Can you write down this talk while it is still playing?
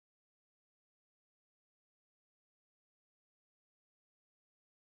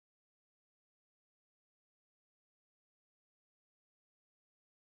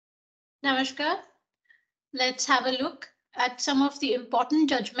Namaskar. Let's have a look at some of the important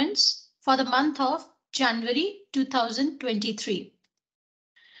judgments for the month of January 2023.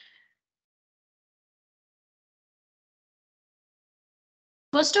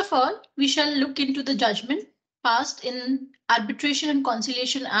 First of all, we shall look into the judgment passed in Arbitration and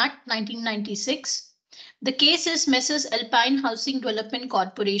Conciliation Act 1996. The case is Messrs. Alpine Housing Development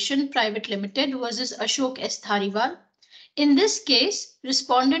Corporation Private Limited versus Ashok S. Dhariwal. In this case,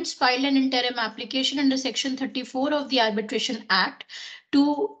 respondents filed an interim application under Section 34 of the Arbitration Act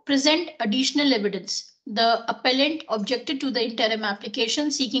to present additional evidence. The appellant objected to the interim application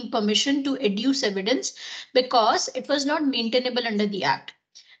seeking permission to adduce evidence because it was not maintainable under the Act.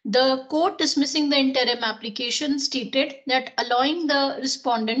 The court dismissing the interim application stated that allowing the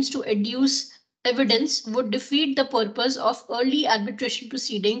respondents to adduce evidence would defeat the purpose of early arbitration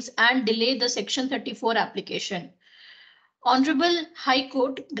proceedings and delay the Section 34 application. Honorable High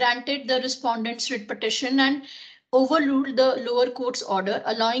Court granted the respondents' writ petition and overruled the lower court's order,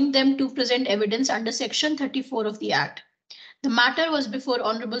 allowing them to present evidence under Section 34 of the Act. The matter was before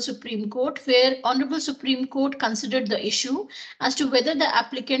Honorable Supreme Court, where Honorable Supreme Court considered the issue as to whether the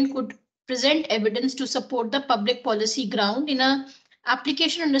applicant could present evidence to support the public policy ground in an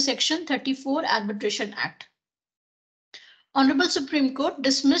application under Section 34 Arbitration Act. Honorable Supreme Court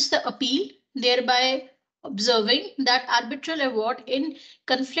dismissed the appeal, thereby observing that arbitral award in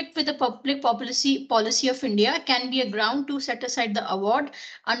conflict with the public policy of India can be a ground to set aside the award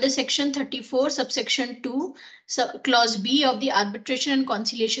under Section 34, subsection 2, clause B of the Arbitration and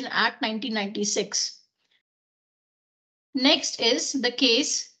Conciliation Act 1996. Next is the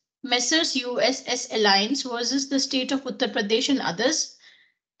case Messrs. USS Alliance versus the State of Uttar Pradesh and others.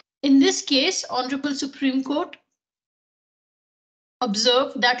 In this case, Honorable Supreme Court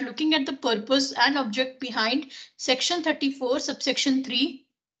observe that looking at the purpose and object behind Section 34, subsection 3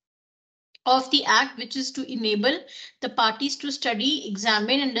 of the Act, which is to enable the parties to study,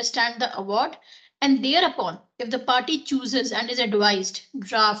 examine, understand the award, and thereupon, if the party chooses and is advised,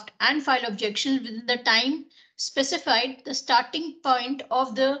 draft and file objections within the time specified, the starting point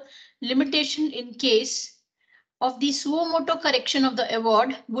of the limitation in case of the suo motu correction of the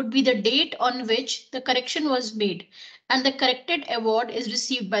award would be the date on which the correction was made and the corrected award is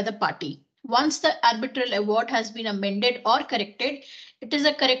received by the party. Once the arbitral award has been amended or corrected, it is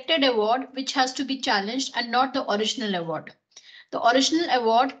a corrected award which has to be challenged and not the original award. The original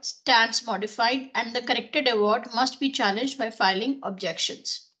award stands modified and the corrected award must be challenged by filing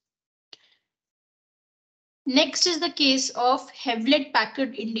objections. Next is the case of Hewlett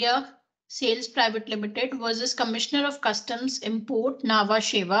Packard India Sales Private Limited versus Commissioner of Customs Import Nhava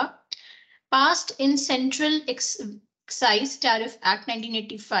Sheva, passed in Central Excise Tariff Act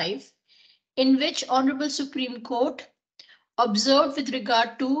 1985, in which Honorable Supreme Court observed with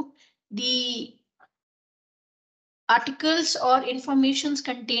regard to the articles or informations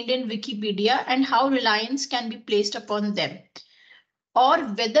contained in Wikipedia and how reliance can be placed upon them, or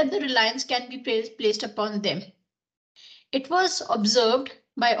whether the reliance can be placed upon them. It was observed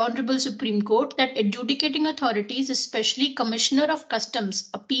by Honorable Supreme Court that adjudicating authorities, especially Commissioner of Customs,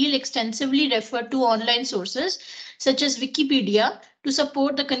 appeal extensively refer to online sources such as Wikipedia to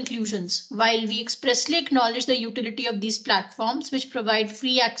support the conclusions. While we expressly acknowledge the utility of these platforms, which provide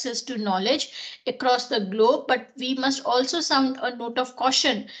free access to knowledge across the globe, but we must also sound a note of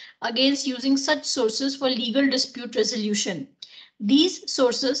caution against using such sources for legal dispute resolution. These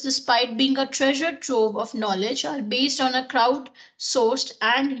sources, despite being a treasure trove of knowledge, are based on a crowd-sourced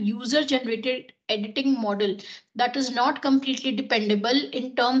and user-generated editing model that is not completely dependable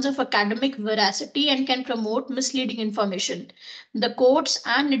in terms of academic veracity and can promote misleading information. The courts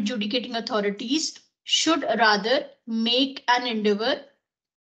and adjudicating authorities should rather make an endeavor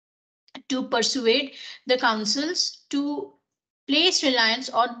to persuade the councils to place reliance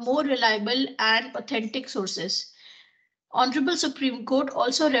on more reliable and authentic sources. Honorable Supreme Court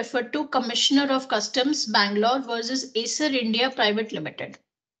also referred to Commissioner of Customs Bangalore versus Acer India Private Limited.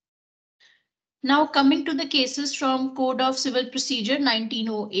 Now coming to the cases from Code of Civil Procedure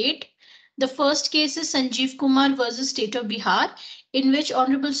 1908. The first case is Sanjeev Kumar versus State of Bihar, in which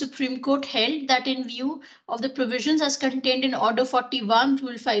Honorable Supreme Court held that in view of the provisions as contained in Order 41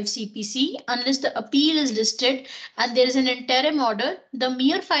 Rule 5 CPC, unless the appeal is listed and there is an interim order, the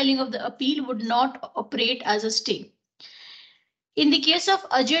mere filing of the appeal would not operate as a stay. In the case of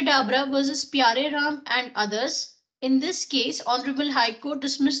Ajay Dabra versus Pyare Ram and others, in this case, Honorable High Court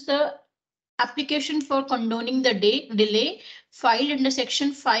dismissed the application for condoning the delay filed under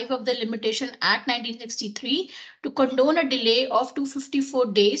Section 5 of the Limitation Act 1963 to condone a delay of 254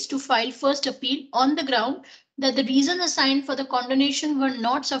 days to file first appeal on the ground that the reasons assigned for the condonation were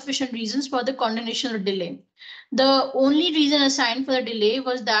not sufficient reasons for the condonation or delay. The only reason assigned for the delay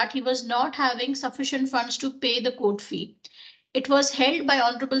was that he was not having sufficient funds to pay the court fee. It was held by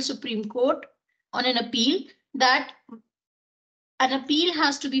Honorable Supreme Court on an appeal that an appeal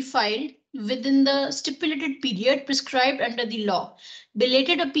has to be filed within the stipulated period prescribed under the law.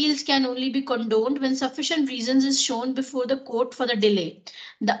 Belated appeals can only be condoned when sufficient reasons is shown before the court for the delay.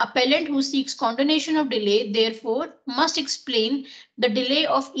 The appellant who seeks condonation of delay, therefore, must explain the delay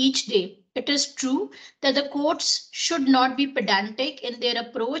of each day. It is true that the courts should not be pedantic in their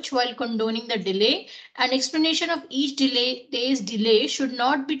approach while condoning the delay. An explanation of each day's delay should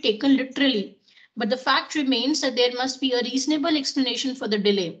not be taken literally. But the fact remains that there must be a reasonable explanation for the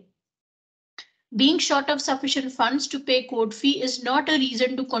delay. Being short of sufficient funds to pay court fee is not a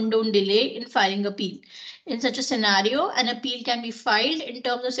reason to condone delay in filing appeal. In such a scenario, an appeal can be filed in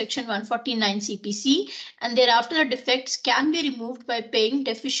terms of Section 149 CPC, and thereafter the defects can be removed by paying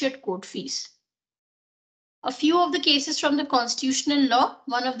deficient court fees. A few of the cases from the constitutional law.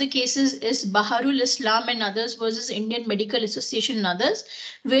 One of the cases is Baharul Islam and others versus Indian Medical Association and others,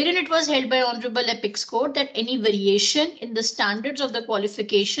 wherein it was held by Honorable Apex Court that any variation in the standards of the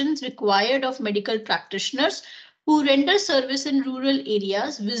qualifications required of medical practitioners who render service in rural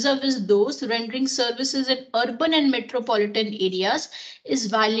areas vis-a-vis those rendering services in urban and metropolitan areas is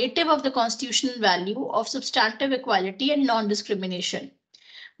violative of the constitutional value of substantive equality and non-discrimination.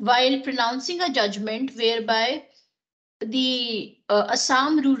 While pronouncing a judgment whereby the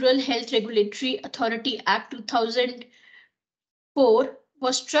Assam Rural Health Regulatory Authority Act 2004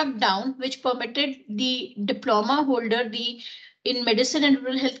 was struck down, which permitted the diploma holder in medicine and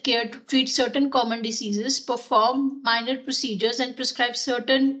rural health care to treat certain common diseases, perform minor procedures, and prescribe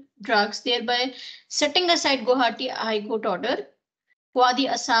certain drugs, thereby setting aside Guwahati High Court order for the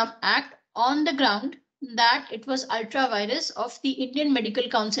Assam Act on the ground that it was ultra vires of the Indian Medical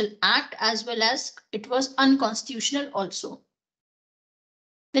Council Act, as well as it was unconstitutional also.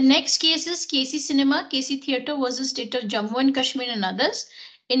 The next case is KC Cinema, KC Theatre versus State of Jammu and Kashmir and others,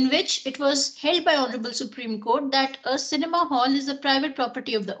 in which it was held by Honorable Supreme Court that a cinema hall is the private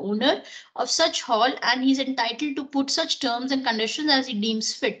property of the owner of such hall, and he is entitled to put such terms and conditions as he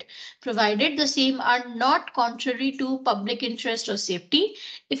deems fit, provided the same are not contrary to public interest or safety.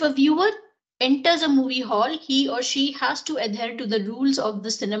 If a viewer enters a movie hall, he or she has to adhere to the rules of the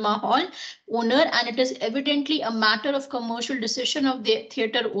cinema hall owner, and it is evidently a matter of commercial decision of the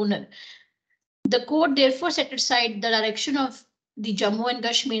theatre owner. The court therefore set aside the direction of the Jammu and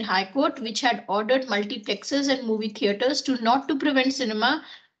Kashmir High Court, which had ordered multiplexes and movie theatres not to prevent cinema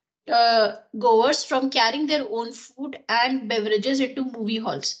goers from carrying their own food and beverages into movie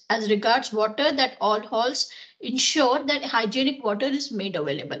halls. As regards water, that all halls ensure that hygienic water is made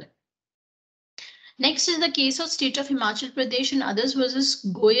available. Next is the case of State of Himachal Pradesh and others versus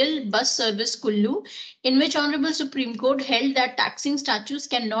Goyal Bus Service Kullu, in which Honorable Supreme Court held that taxing statutes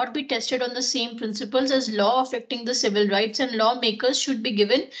cannot be tested on the same principles as law affecting the civil rights, and lawmakers should be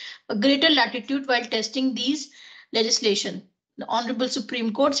given a greater latitude while testing these legislation. The Honorable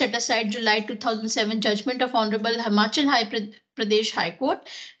Supreme Court set aside July 2007 judgment of Honorable Himachal Pradesh High Court,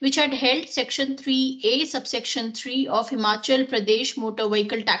 which had held Section 3A, subsection 3 of Himachal Pradesh Motor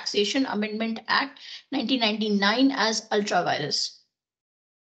Vehicle Taxation Amendment Act 1999 as ultra vires.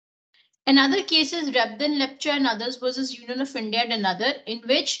 Another case is Rabdan Lepcha and others versus Union of India and another, in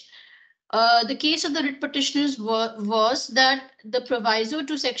which the case of the writ petitioners was that the proviso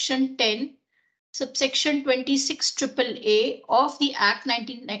to Section 10 subsection 26 AAA of the Act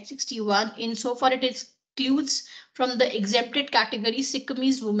 1961, insofar it excludes from the exempted category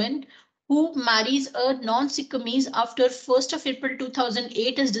Sikkimese women who marries a non-Sikkimese after 1st of April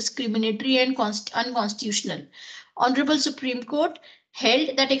 2008 is discriminatory and unconstitutional. Honorable Supreme Court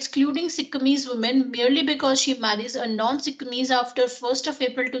held that excluding Sikkimese women merely because she marries a non-Sikkimese after 1st of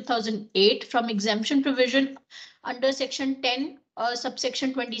April 2008 from exemption provision under Section 10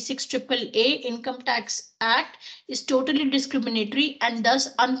 subsection 26 AAA Income Tax Act is totally discriminatory and thus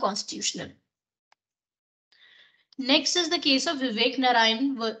unconstitutional. Next is the case of Vivek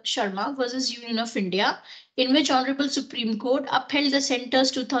Narayan Sharma versus Union of India, in which Honorable Supreme Court upheld the Centre's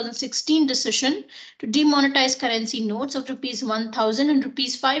 2016 decision to demonetize currency notes of Rs 1000 and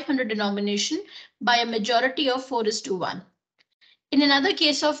Rs 500 denomination by a majority of 4:1. In another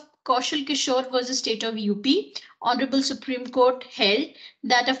case of Kaushal Kishore versus State of UP, Honorable Supreme Court held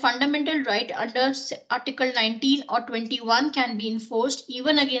that a fundamental right under Article 19 or 21 can be enforced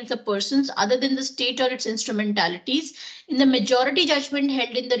even against the persons other than the state or its instrumentalities, in the majority judgment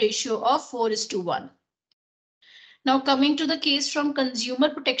held in the ratio of 4:1. Now coming to the case from Consumer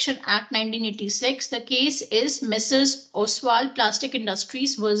Protection Act 1986, the case is Messrs. Oswald Plastic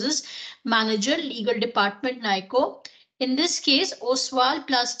Industries versus Manager Legal Department NICO. In this case, Oswald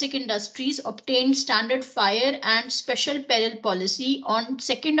Plastic Industries obtained standard fire and special peril policy on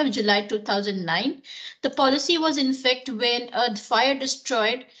 2nd of July 2009. The policy was in effect when a fire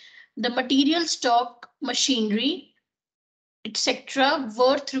destroyed the material stock, machinery, etc.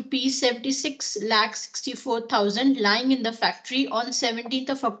 worth rupees 76,64,000 lying in the factory on 17th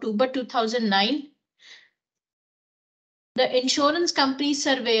of October 2009. The insurance company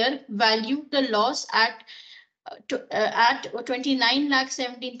surveyor valued the loss at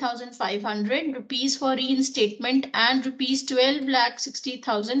 29,17,500 rupees for reinstatement and rupees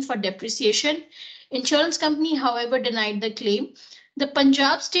 12,60,000 for depreciation. Insurance company, however, denied the claim. The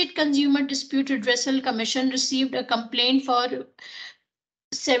Punjab State Consumer Dispute Redressal Commission received a complaint for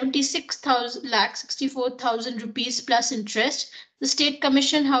 76,64,000 rupees plus interest. The State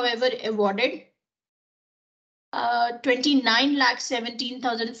Commission, however, awarded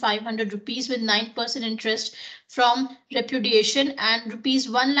 29,17,500 rupees with 9% interest from repudiation and rupees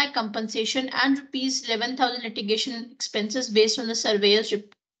 1 lakh compensation and rupees 11,000 litigation expenses based on the surveyor's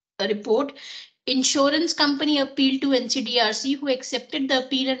report. Insurance company appealed to NCDRC, who accepted the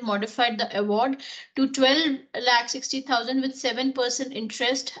appeal and modified the award to 12,60,000 with 7%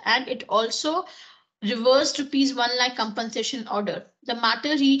 interest, and it also reversed rupees 1 lakh compensation order. The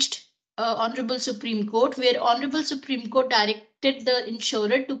matter reached Honorable Supreme Court, where Honorable Supreme Court directed the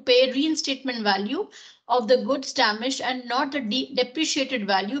insurer to pay reinstatement value of the goods damaged and not the depreciated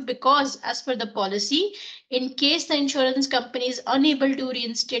value, because as per the policy, in case the insurance company is unable to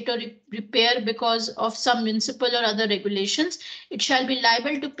reinstate or repair because of some municipal or other regulations, it shall be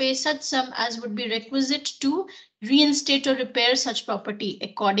liable to pay such sum as would be requisite to reinstate or repair such property.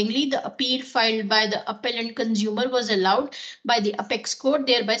 Accordingly, the appeal filed by the appellant consumer was allowed by the Apex Court,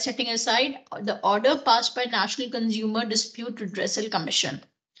 thereby setting aside the order passed by National Consumer Dispute Redressal Commission.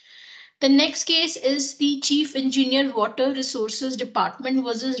 The next case is the Chief Engineer Water Resources Department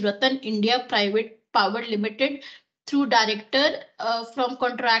versus Ratan India Private Power Limited through Director from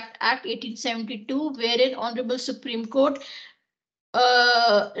Contract Act 1872, wherein Honorable Supreme Court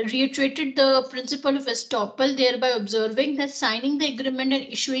reiterated the principle of estoppel, thereby observing that signing the agreement and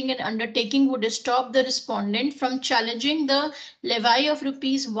issuing an undertaking would stop the respondent from challenging the levy of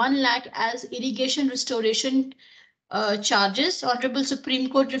rupees 1 lakh as irrigation restoration charges. Honorable Supreme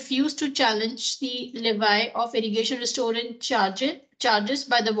Court refused to challenge the levy of irrigation restoration charges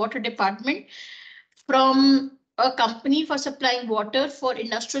by the Water Department from a company for supplying water for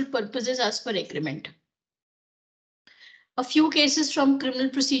industrial purposes as per agreement. A few cases from Criminal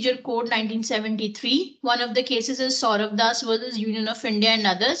Procedure Code 1973. One of the cases is Saurav Das versus Union of India and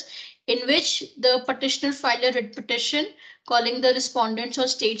others, in which the petitioner filed a writ petition calling the respondents or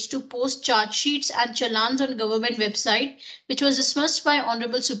states to post charge sheets and challans on government website, which was dismissed by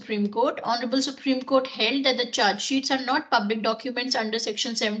Honorable Supreme Court. Honorable Supreme Court held that the charge sheets are not public documents under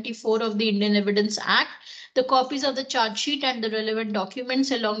Section 74 of the Indian Evidence Act. The copies of the charge sheet and the relevant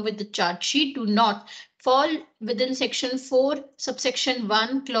documents along with the charge sheet do not fall within Section 4, subsection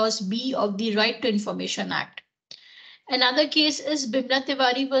 1, clause B of the Right to Information Act. Another case is Bimla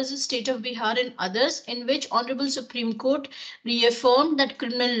Tiwari versus State of Bihar and others, in which Honorable Supreme Court reaffirmed that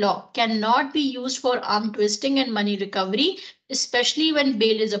criminal law cannot be used for arm twisting and money recovery, especially when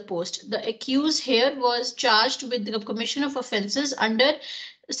bail is opposed. The accused here was charged with the commission of offences under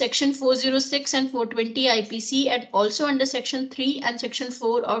Section 406 and 420 IPC and also under Section 3 and Section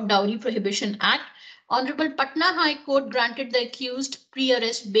 4 of Dowry Prohibition Act. Honorable Patna High Court granted the accused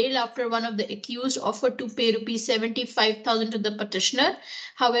pre-arrest bail after one of the accused offered to pay rupees 75,000 to the petitioner.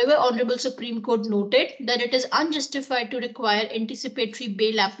 However, Honorable Supreme Court noted that it is unjustified to require anticipatory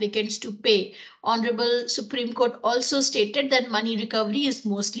bail applicants to pay. Honorable Supreme Court also stated that money recovery is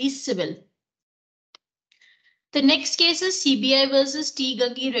mostly civil. The next case is CBI versus T.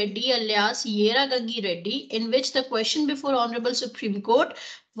 Gangi Reddy alias Yera Gangi Reddy, in which the question before Honorable Supreme Court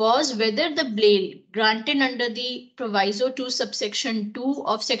was whether the bail granted under the proviso to subsection 2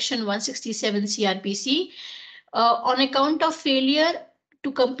 of section 167 CRPC on account of failure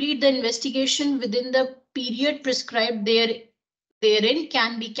to complete the investigation within the period prescribed therein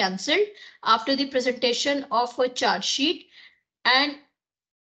can be cancelled after the presentation of a charge sheet, and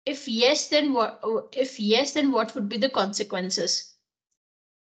if yes, then what would be the consequences?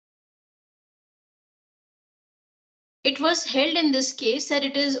 It was held in this case that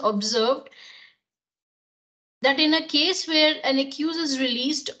it is observed that in a case where an accused is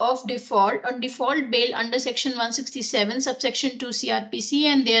released of default on default bail under section 167 subsection 2 CRPC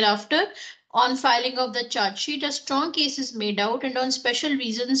and thereafter on filing of the charge sheet, a strong case is made out and on special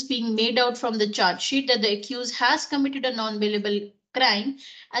reasons being made out from the charge sheet that the accused has committed a non-bailable crime,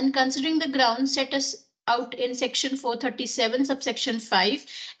 and considering the grounds set as out in section 437 subsection 5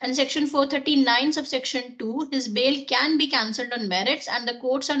 and section 439 subsection 2, his bail can be cancelled on merits and the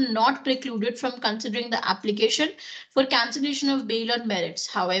courts are not precluded from considering the application for cancellation of bail on merits.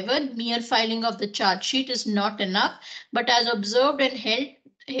 However, mere filing of the charge sheet is not enough, but as observed and held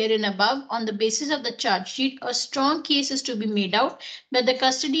herein above, on the basis of the charge sheet, a strong case is to be made out that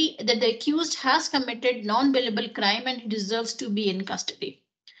the accused has committed non-bailable crime and he deserves to be in custody.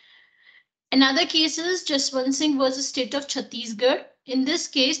 Another case is Jaswant Singh versus State of Chhattisgarh. In this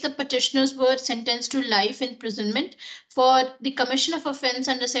case, the petitioners were sentenced to life imprisonment for the commission of offence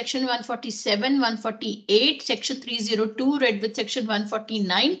under section 147, 148, section 302 read with section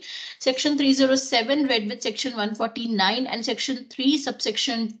 149, section 307 read with section 149 and section 3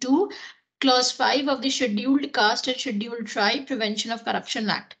 subsection 2 Clause 5 of the Scheduled Caste and Scheduled Tribe Prevention of Corruption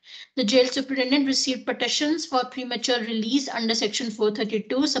Act. The jail superintendent received petitions for premature release under section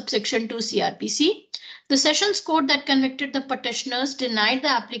 432 subsection 2 CRPC. The sessions court that convicted the petitioners denied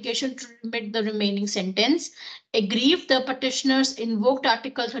the application to remit the remaining sentence. Aggrieved, the petitioners invoked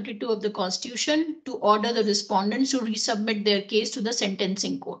Article 32 of the Constitution to order the respondents to resubmit their case to the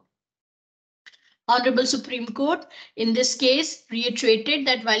sentencing court. Honorable Supreme Court, in this case, reiterated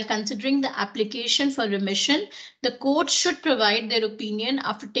that while considering the application for remission, the court should provide their opinion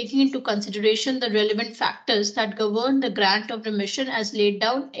after taking into consideration the relevant factors that govern the grant of remission as laid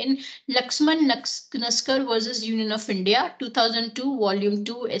down in Laxman Naskar versus Union of India, 2002, Volume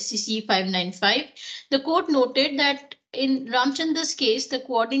 2, SCC 595. The court noted that in Ramchandra's case, the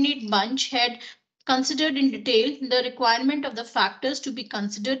coordinate bunch had considered in detail the requirement of the factors to be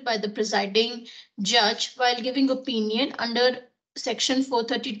considered by the presiding judge while giving opinion under section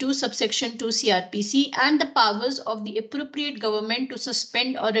 432 subsection 2 CRPC and the powers of the appropriate government to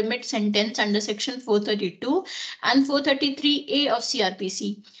suspend or remit sentence under section 432 and 433A of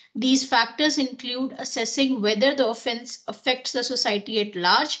CRPC. These factors include assessing whether the offence affects the society at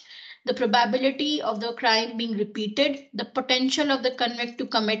large, the probability of the crime being repeated, the potential of the convict to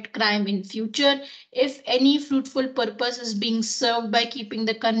commit crime in future, if any fruitful purpose is being served by keeping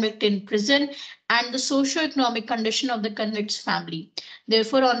the convict in prison, and the socio-economic condition of the convict's family.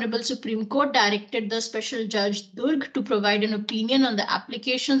 Therefore, Honorable Supreme Court directed the Special Judge Durg to provide an opinion on the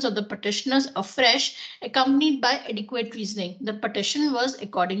applications of the petitioners afresh, accompanied by adequate reasoning. The petition was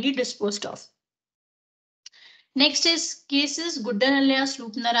accordingly disposed of. Next is cases Guddan alias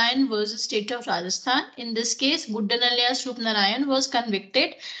Roopnarayan versus State of Rajasthan. In this case, Guddan alias Roopnarayan was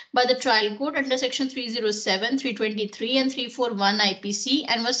convicted by the trial court under section 307, 323 and 341 IPC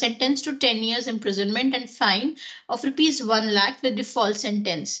and was sentenced to 10 years imprisonment and fine of rupees 1 lakh with default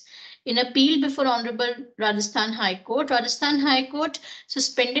sentence. In appeal before Honorable Rajasthan High Court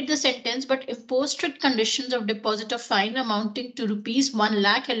suspended the sentence but imposed strict conditions of deposit of fine amounting to rupees 1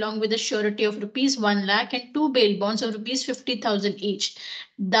 lakh along with a surety of rupees 1 lakh and 2 bail bonds of rupees 50,000 each.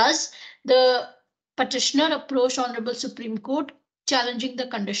 Thus, the petitioner approached Honorable Supreme Court challenging the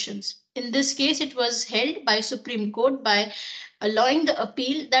conditions. In this case, it was held by Supreme Court by allowing the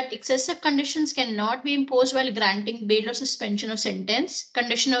appeal that excessive conditions cannot be imposed while granting bail or suspension of sentence.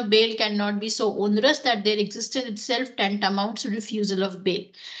 Condition of bail cannot be so onerous that their existence itself tantamounts to refusal of bail.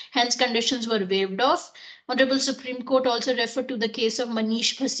 Hence, conditions were waived off. Honorable Supreme Court also referred to the case of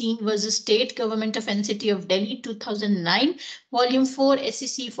Manish Bhasin versus State Government of NCT of Delhi, 2009, Volume 4,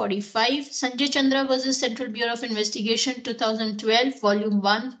 SCC 45, Sanjay Chandra versus Central Bureau of Investigation, 2012, Volume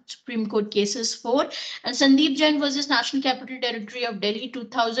 1, Supreme Court Cases 4, and Sandeep Jain versus National Capital Territory of Delhi,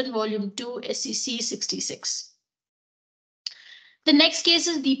 2000, Volume 2, SCC 66. The next case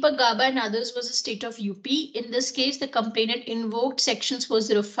is Deepak Gaba and others versus State of UP. In this case, the complainant invoked sections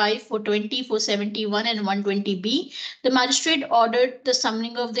 405, 420, 471 and 120B. The magistrate ordered the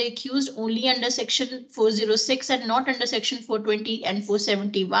summoning of the accused only under section 406 and not under section 420 and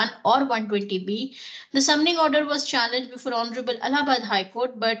 471 or 120B. The summoning order was challenged before Honorable Allahabad High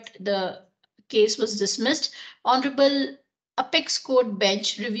Court, but the case was dismissed. Honorable Apex Court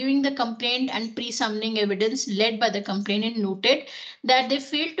bench reviewing the complaint and pre-summoning evidence led by the complainant noted that they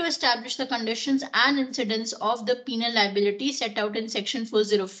failed to establish the conditions and incidents of the penal liability set out in section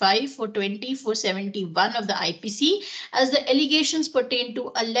 405, 420, 471 of the IPC as the allegations pertain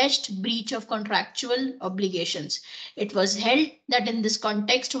to alleged breach of contractual obligations. It was held that in this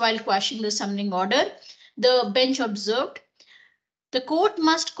context, while quashing the summoning order, the bench observed The court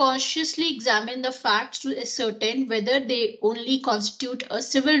must cautiously examine the facts to ascertain whether they only constitute a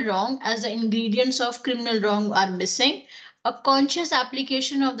civil wrong as the ingredients of criminal wrong are missing. A conscious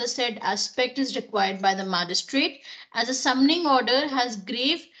application of the said aspect is required by the magistrate, as a summoning order has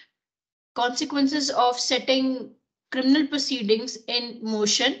grave consequences of setting criminal proceedings in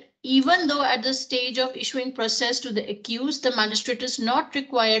motion. Even though at the stage of issuing process to the accused, the magistrate is not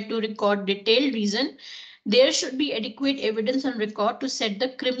required to record detailed reason, there should be adequate evidence on record to set the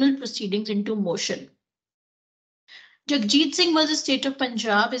criminal proceedings into motion. Jagjit Singh versus State of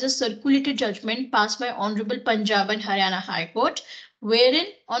Punjab is a circulated judgment passed by Honorable Punjab and Haryana High Court, wherein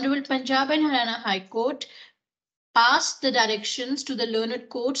Honorable Punjab and Haryana High Court passed the directions to the learned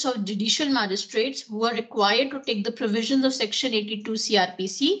courts of judicial magistrates who are required to take the provisions of Section 82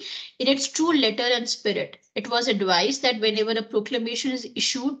 CRPC in its true letter and spirit. It was advised that whenever a proclamation is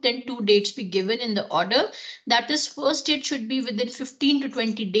issued, then 2 dates be given in the order. That is, first date should be within 15 to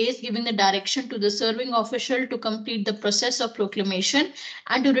 20 days, giving the direction to the serving official to complete the process of proclamation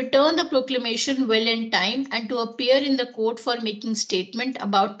and to return the proclamation well in time and to appear in the court for making statement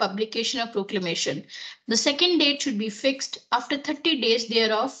about publication of proclamation. The second date should be fixed after 30 days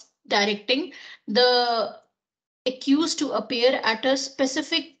thereof, directing the accused to appear at a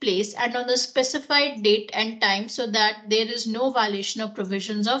specific place and on the specified date and time so that there is no violation of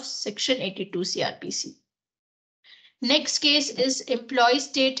provisions of Section 82 CRPC. Next case is Employee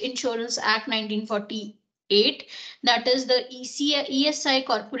State Insurance Act 1948, that is the ESI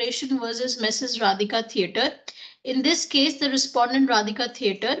Corporation versus Mrs. Radhika Theatre. In this case, the respondent Radhika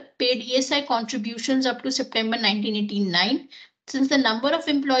Theatre paid ESI contributions up to September 1989. Since the number of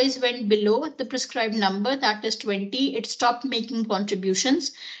employees went below the prescribed number, that is 20, it stopped making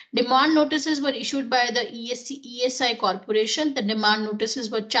contributions. Demand notices were issued by the ESI Corporation. The demand notices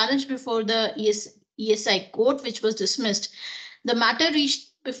were challenged before the ESI court, which was dismissed. The matter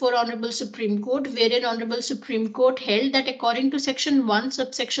reached before Honorable Supreme Court, wherein Honorable Supreme Court held that according to Section 1,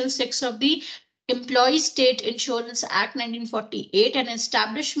 subsection 6 of the Employee State Insurance Act 1948, an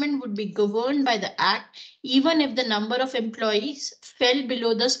establishment would be governed by the Act even if the number of employees fell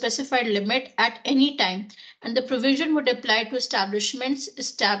below the specified limit at any time, and the provision would apply to establishments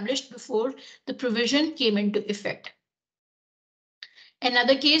established before the provision came into effect.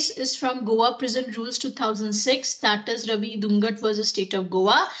 Another case is from Goa Prison Rules 2006, that is Ravi Dungat versus State of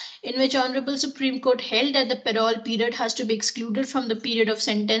Goa, in which Honorable Supreme Court held that the parole period has to be excluded from the period of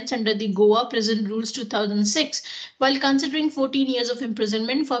sentence under the Goa Prison Rules 2006, while considering 14 years of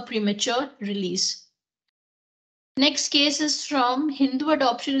imprisonment for premature release. Next case is from Hindu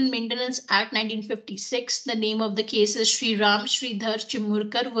Adoption and Maintenance Act 1956. The name of the case is Sri Ram Sridhar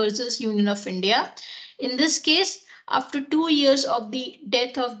Chimurkar versus Union of India. In this case, after 2 years of the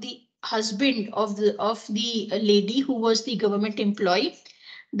death of the husband of the lady who was the government employee,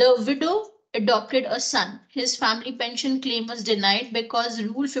 the widow adopted a son. His family pension claim was denied because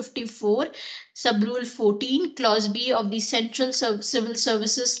Rule 54, Sub-Rule 14, Clause B of the Central Civil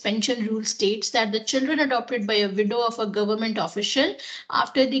Services Pension Rule states that the children adopted by a widow of a government official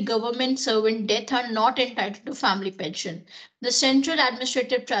after the government servant death are not entitled to family pension. The Central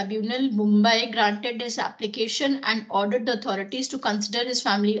Administrative Tribunal, Mumbai, granted his application and ordered the authorities to consider his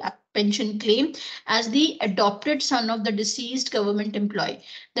family pension claim as the adopted son of the deceased government employee.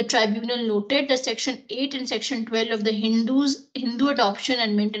 The tribunal noted that Section 8 and Section 12 of the Hindu Adoption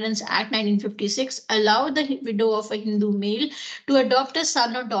and Maintenance Act 1956 allowed the widow of a Hindu male to adopt a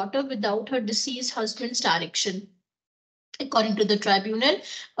son or daughter without her deceased husband's direction. According to the tribunal,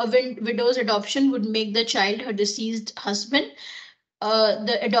 a widow's adoption would make the child her deceased husband.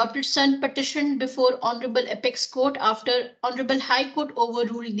 The adopted son petitioned before Honorable Apex Court after Honorable High Court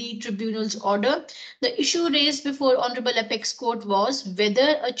overruled the tribunal's order. The issue raised before Honorable Apex Court was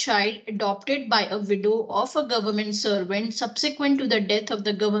whether a child adopted by a widow of a government servant subsequent to the death of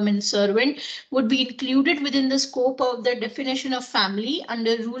the government servant would be included within the scope of the definition of family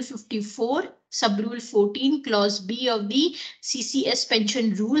under Rule 54, Sub-Rule 14, Clause B of the CCS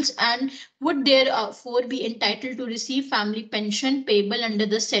pension rules, and would therefore be entitled to receive family pension payable under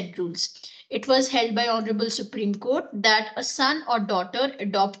the said rules. It was held by Honorable Supreme Court that a son or daughter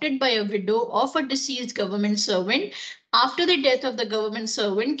adopted by a widow of a deceased government servant after the death of the government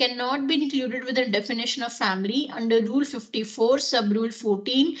servant cannot be included within the definition of family under Rule 54, Sub-Rule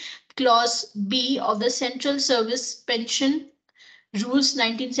 14, Clause B of the Central Service Pension Rules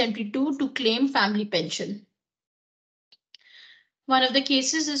 1972 to claim family pension. One of the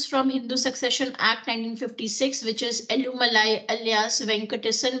cases is from Hindu Succession Act 1956, which is Elumalai alias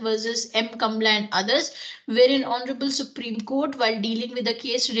Venkatesan versus M. Kamla and others, wherein Honorable Supreme Court, while dealing with a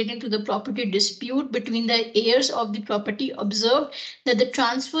case relating to the property dispute between the heirs of the property, observed that the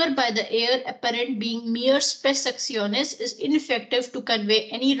transfer by the heir apparent being mere spes actionis is ineffective to convey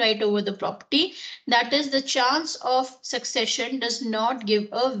any right over the property. That is, the chance of succession does not give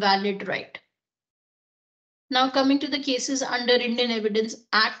a valid right. Now coming to the cases under Indian Evidence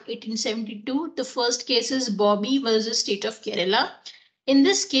Act 1872, the first case is Bobby versus State of Kerala. In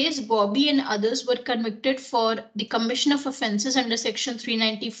this case, Bobby and others were convicted for the commission of offences under section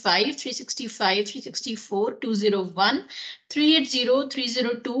 395, 365, 364, 201, 380,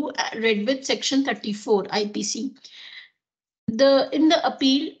 302, read with section 34 IPC. In the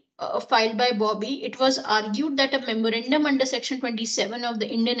appeal filed by Bobby, it was argued that a memorandum under section 27 of the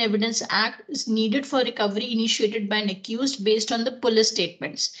Indian Evidence Act is needed for recovery initiated by an accused based on the police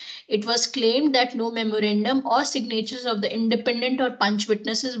statements. It was claimed that no memorandum or signatures of the independent or punch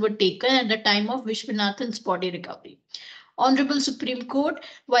witnesses were taken at the time of Vishwanathan's body recovery. Honorable Supreme Court,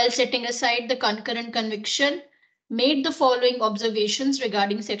 while setting aside the concurrent conviction, made the following observations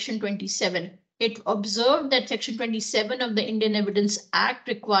regarding section 27. It observed that section 27 of the Indian Evidence Act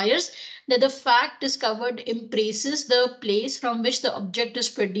requires that the fact discovered embraces the place from which the object is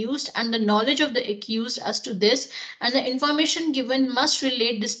produced and the knowledge of the accused as to this, and the information given must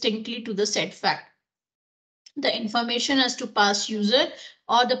relate distinctly to the said fact. The information as to past user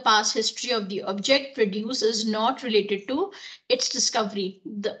or the past history of the object produced is not related to its discovery.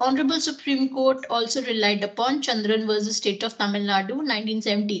 The Honorable Supreme Court also relied upon Chandran versus State of Tamil Nadu,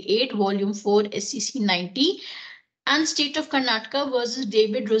 1978, Volume 4, SCC 90, and State of Karnataka versus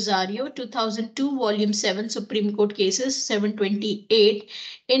David Rosario, 2002, Volume 7, Supreme Court Cases 728,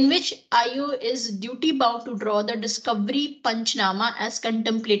 in which IO is duty bound to draw the discovery panchnama as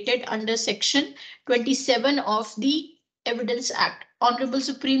contemplated under section 27 of the Evidence Act. Honorable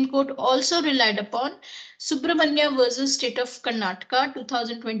Supreme Court also relied upon Subramanya versus State of Karnataka,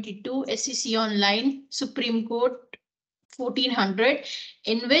 2022, SCC Online, Supreme Court 1400,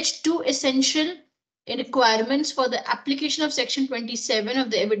 in which two essential requirements for the application of section 27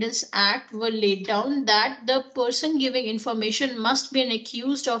 of the Evidence Act were laid down, that the person giving information must be an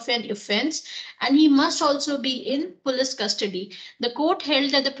accused of an offence and he must also be in police custody. The court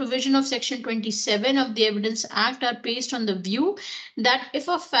held that the provision of section 27 of the Evidence Act are based on the view that if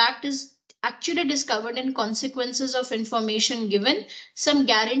a fact is actually discovered and consequences of information given, some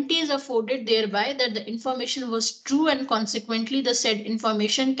guarantee is afforded thereby that the information was true and consequently the said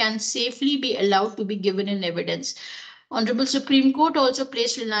information can safely be allowed to be given in evidence. Honorable Supreme Court also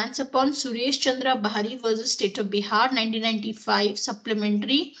placed reliance upon Suresh Chandra Bahari versus State of Bihar, 1995,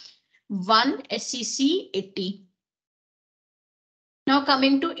 Supplementary 1, SCC 80. Now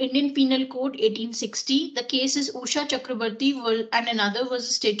coming to Indian Penal Code 1860, the case is Usha Chakrabarti and another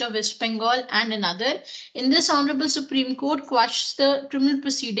versus State of West Bengal and another. In this, Honorable Supreme Court quashed the criminal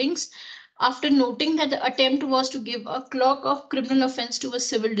proceedings after noting that the attempt was to give a clock of criminal offence to a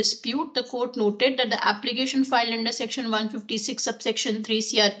civil dispute. The court noted that the application filed under section 156 subsection 3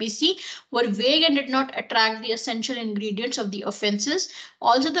 CRPC were vague and did not attract the essential ingredients of the offences.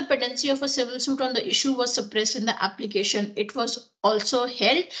 Also, the pendency of a civil suit on the issue was suppressed in the application. It was also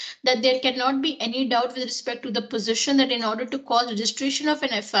held that there cannot be any doubt with respect to the position that in order to cause registration of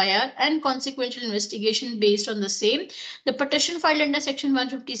an FIR and consequential investigation based on the same, the petition filed under section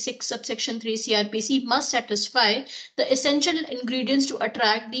 156 subsection 3 CRPC must satisfy the essential ingredients to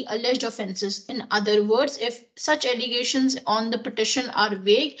attract the alleged offences. In other words, if such allegations on the petition are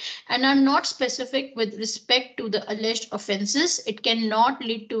vague and are not specific with respect to the alleged offences, it cannot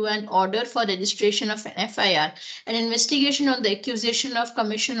lead to an order for registration of an FIR, an investigation on the accusation of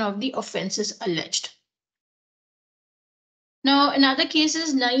commission of the offences alleged. Now, another case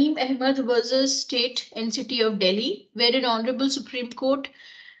is Naeem Ahmed versus State and City of Delhi, wherein Honorable Supreme Court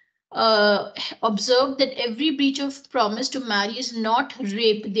observed that every breach of promise to marry is not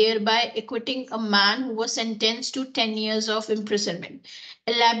rape, thereby acquitting a man who was sentenced to 10 years of imprisonment.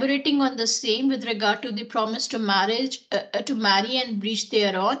 Elaborating on the same with regard to the promise to marry and breach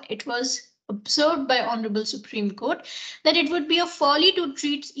thereon, it was observed by Honorable Supreme Court that it would be a folly to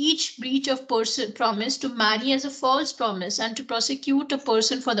treat each breach of promise to marry as a false promise and to prosecute a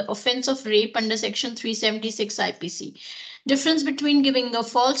person for the offence of rape under section 376 IPC. Difference between giving a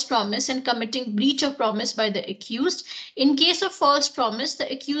false promise and committing breach of promise by the accused. In case of false promise,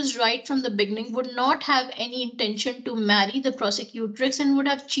 the accused right from the beginning would not have any intention to marry the prosecutrix and would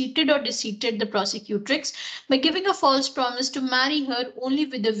have cheated or deceived the prosecutrix by giving a false promise to marry her only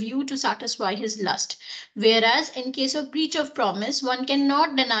with a view to satisfy his lust. Whereas in case of breach of promise, one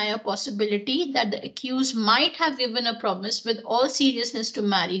cannot deny a possibility that the accused might have given a promise with all seriousness to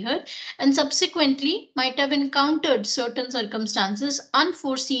marry her and subsequently might have encountered certain circumstances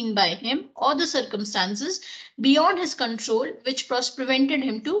unforeseen by him or the circumstances beyond his control which prevented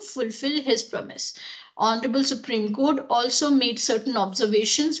him to fulfill his promise. Honorable Supreme Court also made certain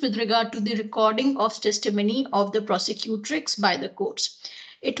observations with regard to the recording of testimony of the prosecutrix by the courts.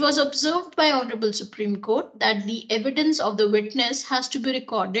 It was observed by Honorable Supreme Court that the evidence of the witness has to be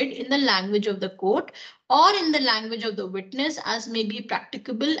recorded in the language of the court or in the language of the witness as may be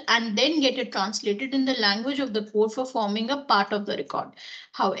practicable and then get it translated in the language of the court for forming a part of the record.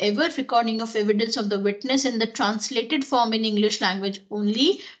 However, recording of evidence of the witness in the translated form in English language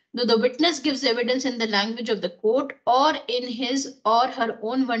only, though the witness gives evidence in the language of the court or in his or her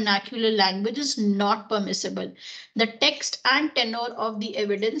own vernacular language, is not permissible. The text and tenor of the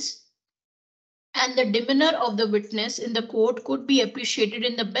evidence and the demeanor of the witness in the court could be appreciated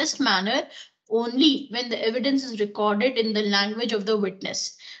in the best manner only when the evidence is recorded in the language of the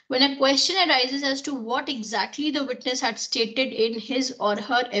witness. When a question arises as to what exactly the witness had stated in his or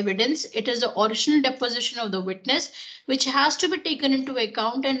her evidence, it is the original deposition of the witness which has to be taken into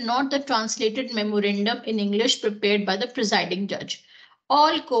account and not the translated memorandum in English prepared by the presiding judge.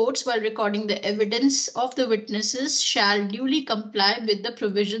 All courts, while recording the evidence of the witnesses, shall duly comply with the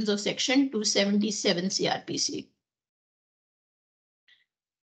provisions of Section 277 CRPC.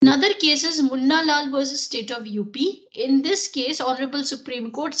 Another case is Munna Lal versus State of UP. In this case, Honorable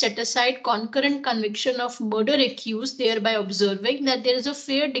Supreme Court set aside concurrent conviction of murder accused, thereby observing that there is a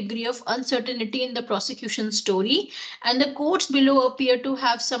fair degree of uncertainty in the prosecution story, and the courts below appear to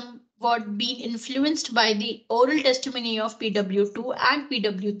have somewhat been influenced by the oral testimony of PW2 and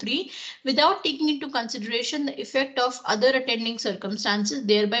PW3 without taking into consideration the effect of other attending circumstances,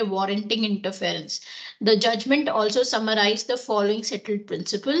 thereby warranting interference. The judgment also summarized the following settled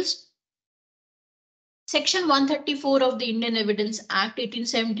principles. Section 134 of the Indian Evidence Act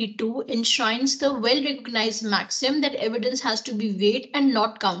 1872 enshrines the well-recognized maxim that evidence has to be weighed and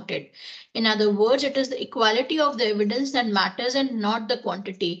not counted. In other words, it is the equality of the evidence that matters and not the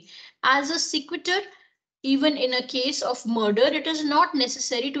quantity. As a sequitur, even in a case of murder, it is not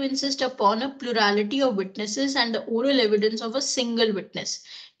necessary to insist upon a plurality of witnesses and the oral evidence of a single witness,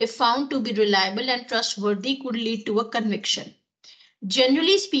 if found to be reliable and trustworthy, could lead to a conviction.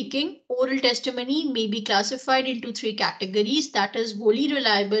 Generally speaking, oral testimony may be classified into three categories, that is wholly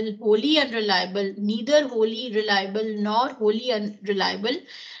reliable, wholly unreliable, neither wholly reliable nor wholly unreliable.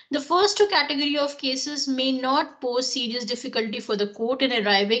 The first two categories of cases may not pose serious difficulty for the court in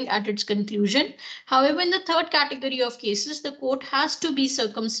arriving at its conclusion. However, in the third category of cases, the court has to be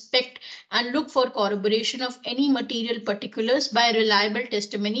circumspect and look for corroboration of any material particulars by reliable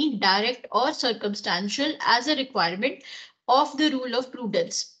testimony, direct or circumstantial, as a requirement of the rule of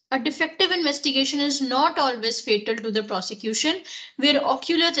prudence. A defective investigation is not always fatal to the prosecution, where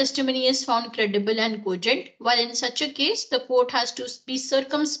ocular testimony is found credible and cogent, while in such a case, the court has to be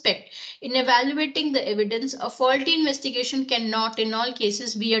circumspect in evaluating the evidence. A faulty investigation cannot, in all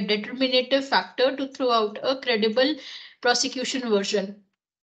cases, be a determinative factor to throw out a credible prosecution version.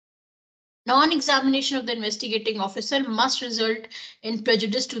 Non-examination of the investigating officer must result in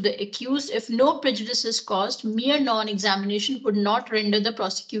prejudice to the accused. If no prejudice is caused, mere non-examination would not render the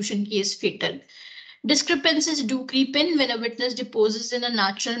prosecution case fatal. Discrepancies do creep in when a witness deposes in a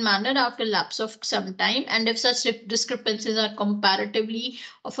natural manner after lapse of some time, and if such discrepancies are comparatively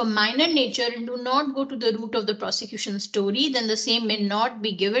of a minor nature and do not go to the root of the prosecution story, then the same may not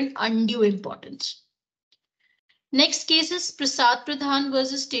be given undue importance. Next case is Prasad Pradhan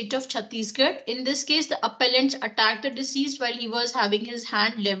versus State of Chhattisgarh. In this case, the appellant attacked the deceased while he was having his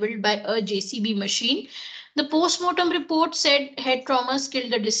hand leveled by a JCB machine. The postmortem report said head traumas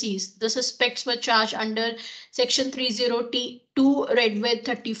killed the deceased. The suspects were charged under Section 30T2 Red with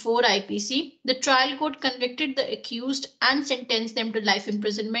 34 IPC. The trial court convicted the accused and sentenced them to life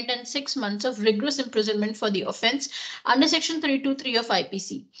imprisonment and 6 months of rigorous imprisonment for the offence under Section 323 of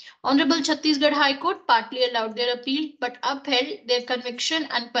IPC. Honorable Chhattisgarh High Court partly allowed their appeal but upheld their conviction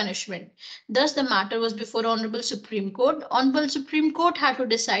and punishment. Thus, the matter was before Honorable Supreme Court. Honorable Supreme Court had to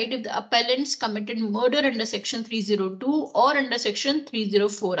decide if the appellants committed murder under Section 302 or under Section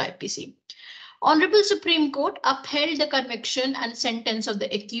 304 IPC. Honorable Supreme Court upheld the conviction and sentence of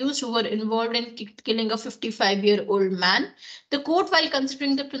the accused who were involved in killing a 55-year-old man. The court, while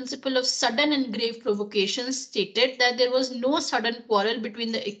considering the principle of sudden and grave provocation, stated that there was no sudden quarrel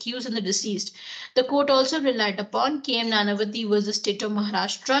between the accused and the deceased. The court also relied upon K.M. Nanavati versus State of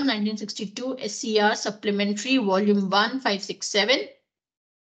Maharashtra, 1962, SCR Supplementary, Volume 1, 567.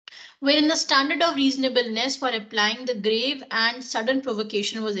 Wherein the standard of reasonableness for applying the grave and sudden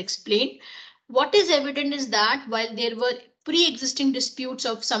provocation was explained. What is evident is that while there were pre-existing disputes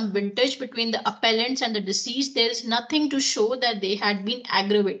of some vintage between the appellants and the deceased, there is nothing to show that they had been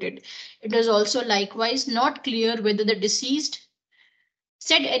aggravated. It is also likewise not clear whether the deceased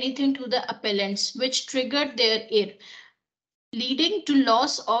said anything to the appellants which triggered their ire, leading to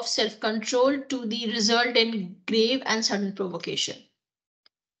loss of self-control to the result in grave and sudden provocation.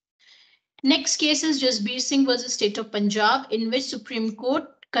 Next case is Jasbir Singh versus State of Punjab, in which Supreme Court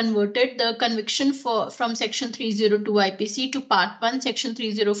converted the conviction from Section 302 IPC to Part 1, Section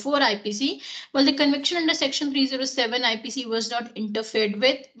 304 IPC, while the conviction under Section 307 IPC was not interfered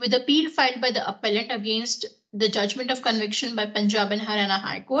with appeal filed by the appellant against the judgment of conviction by Punjab and Haryana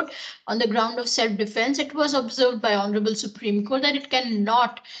High Court on the ground of self-defense. It was observed by Honorable Supreme Court that it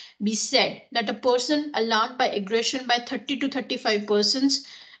cannot be said that a person alarmed by aggression by 30 to 35 persons,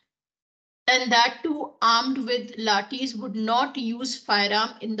 and that too armed with lathis, would not use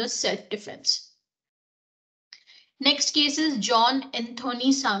firearm in the self-defense. Next case is John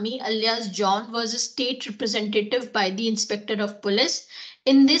Anthony Sami alias John versus State Representative by the Inspector of Police.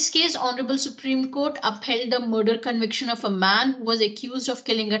 In this case, Honorable Supreme Court upheld the murder conviction of a man who was accused of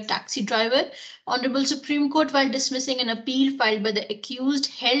killing a taxi driver. Honorable Supreme Court, while dismissing an appeal filed by the accused,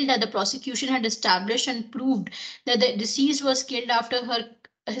 held that the prosecution had established and proved that the deceased was killed after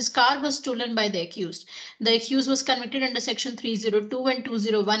his car was stolen by the accused. The accused was convicted under Section 302 and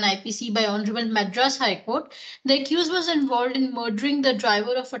 201 IPC by Honorable Madras High Court. The accused was involved in murdering the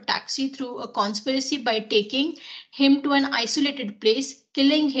driver of a taxi through a conspiracy by taking him to an isolated place,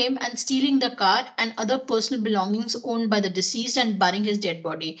 killing him and stealing the car and other personal belongings owned by the deceased and burying his dead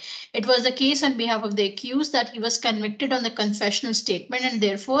body. It was the case on behalf of the accused that he was convicted on the confessional statement, and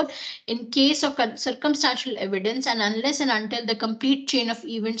therefore, in case of circumstantial evidence and unless and until the complete chain of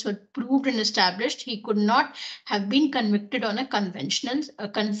events were proved and established, he could not have been convicted on a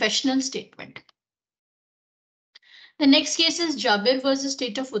confessional statement. The next case is Jabir versus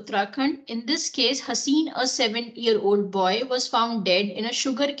State of Uttarakhand. In this case, Haseen, a 7-year-old boy, was found dead in a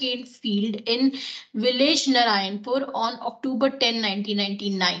sugarcane field in village Narayanpur on October 10,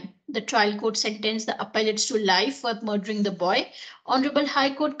 1999. The trial court sentenced the appellates to life for murdering the boy. Honorable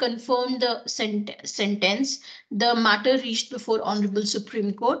High Court confirmed the sentence. The matter reached before Honorable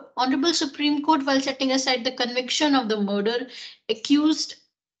Supreme Court. Honorable Supreme Court, while setting aside the conviction of the murder accused,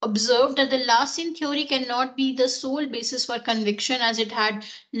 observed that the last seen theory cannot be the sole basis for conviction, as it had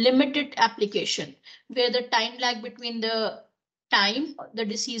limited application, where the time lag between the time the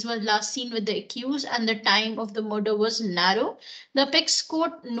deceased was last seen with the accused and the time of the murder was narrow. The apex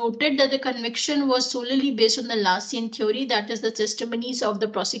court noted that the conviction was solely based on the last seen theory, that is the testimonies of the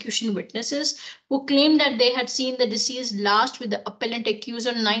prosecution witnesses who claimed that they had seen the deceased last with the appellant accused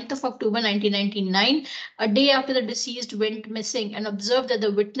on 9th of October 1999, a day after the deceased went missing, and observed that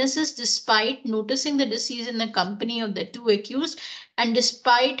the witnesses, despite noticing the deceased in the company of the two accused and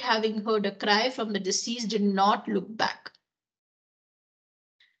despite having heard a cry from the deceased, did not look back.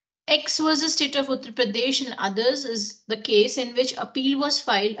 X versus State of Uttar Pradesh and others is the case in which appeal was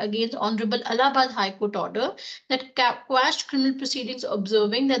filed against Honorable Allahabad High Court order that quashed criminal proceedings,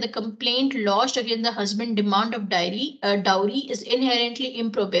 observing that the complaint lodged against the husband demand of dowry is inherently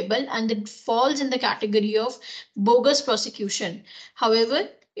improbable and it falls in the category of bogus prosecution. However,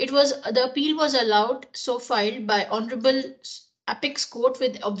 the appeal was allowed, so filed by Honorable apex court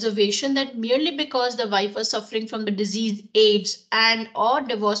with observation that merely because the wife was suffering from the disease AIDS and or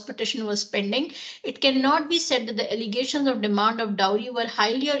divorce petition was pending, it cannot be said that the allegations of demand of dowry were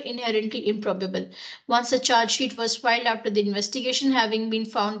highly or inherently improbable. Once the charge sheet was filed after the investigation having been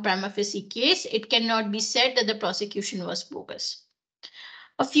found prima facie case, it cannot be said that the prosecution was bogus.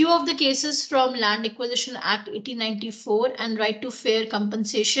 A few of the cases from Land Acquisition Act 1894 and Right to Fair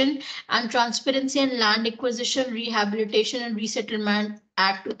Compensation and Transparency and Land Acquisition, Rehabilitation and Resettlement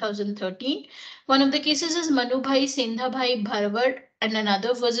Act 2013. One of the cases is Manubhai Sendhabhai Bharwad and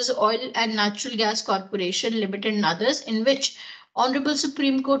another versus Oil and Natural Gas Corporation Limited and others, in which Honorable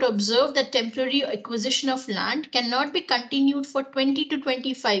Supreme Court observed that temporary acquisition of land cannot be continued for 20 to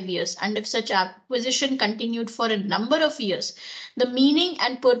 25 years, and if such acquisition continued for a number of years, the meaning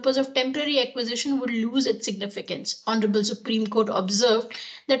and purpose of temporary acquisition would lose its significance. Honorable Supreme Court observed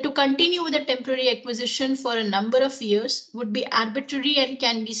that to continue with a temporary acquisition for a number of years would be arbitrary and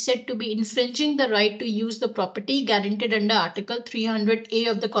can be said to be infringing the right to use the property guaranteed under Article 300A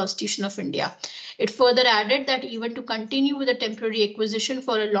of the Constitution of India. It further added that even to continue with a temporary acquisition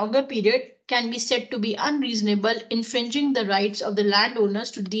for a longer period can be said to be unreasonable, infringing the rights of the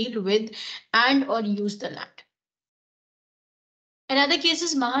landowners to deal with and or use the land. Another case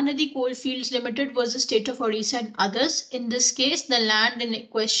is Mahanadi Coalfields Limited versus State of Odisha and others. In this case, the land in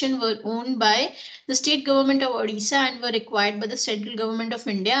question were owned by the state government of Odisha and were acquired by the central government of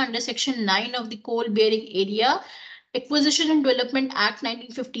India under Section 9 of the Coal Bearing Area Acquisition and Development Act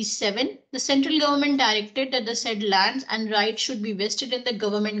 1957. The central government directed that the said lands and rights should be vested in the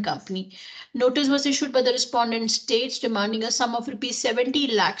government company. Notice was issued by the respondent states demanding a sum of rupees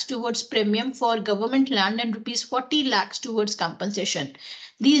 70 lakhs towards premium for government land and rupees 40 lakhs towards compensation.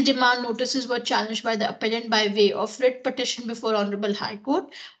 These demand notices were challenged by the appellant by way of writ petition before Honorable High Court.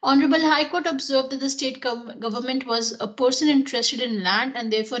 Honorable High Court observed that the state government was a person interested in land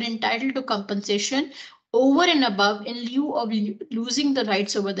and therefore entitled to compensation over and above in lieu of losing the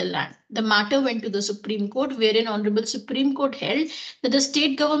rights over the land. The matter went to the Supreme Court, wherein Honorable Supreme Court held that the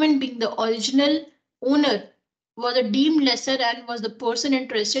state government, being the original owner, was a deemed lesser and was the person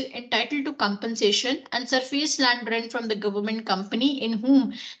interested entitled to compensation and surface land rent from the government company in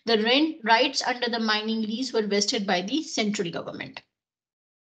whom the rent rights under the mining lease were vested by the central government.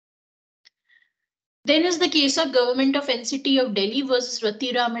 Then is the case of Government of NCT of Delhi versus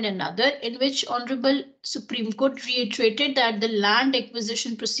Rathiram and another, in which Honorable Supreme Court reiterated that the land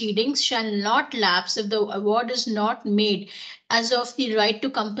acquisition proceedings shall not lapse if the award is not made as of the right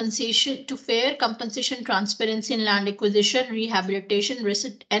to compensation, to fair compensation, transparency in land acquisition, Rehabilitation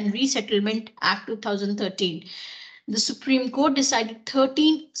and Resettlement Act 2013. The Supreme Court decided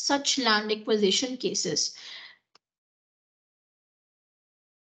 13 such land acquisition cases.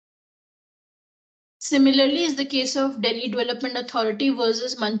 Similarly is the case of Delhi Development Authority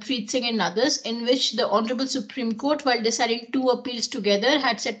versus Manpreet Singh and others, in which the Honorable Supreme Court, while deciding two appeals together,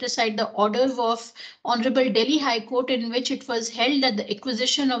 had set aside the order of Honorable Delhi High Court, in which it was held that the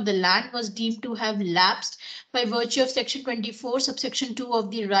acquisition of the land was deemed to have lapsed by virtue of Section 24, subsection 2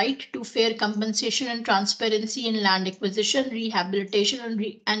 of the right to fair compensation and transparency in land acquisition, Rehabilitation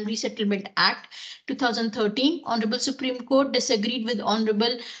and Resettlement Act 2013. Honorable Supreme Court disagreed with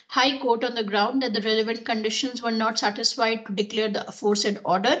Honorable High Court on the ground that the relevant conditions were not satisfied to declare the aforesaid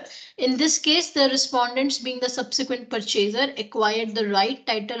order. In this case, the respondents, being the subsequent purchaser, acquired the right,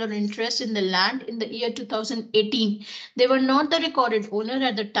 title, or interest in the land in the year 2018. They were not the recorded owner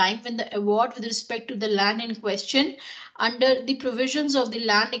at the time when the award with respect to the land in question under the provisions of the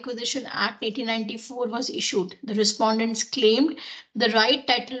Land Acquisition Act 1894 was issued. The respondents claimed the right,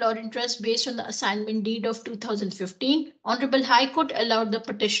 title, or interest based on the assignment deed of 2015. Honorable High Court allowed the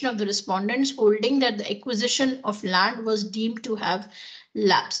petition of the respondents, holding that the acquisition of land was deemed to have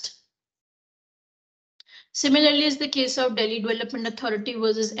lapsed. Similarly is the case of Delhi Development Authority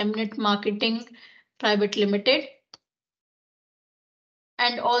versus Eminent Marketing Private Limited,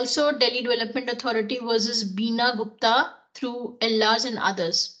 and also Delhi Development Authority versus Beena Gupta through Ellas and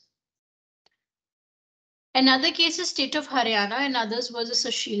others. Another case is State of Haryana and others versus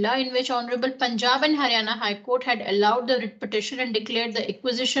Ashila, in which Honorable Punjab and Haryana High Court had allowed the writ petition and declared the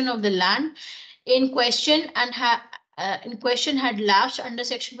acquisition of the land in question and had lapsed under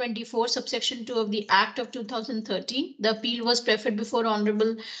Section 24, subsection 2 of the Act of 2013. The appeal was preferred before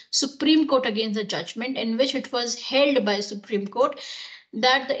Honorable Supreme Court against the judgment, in which it was held by Supreme Court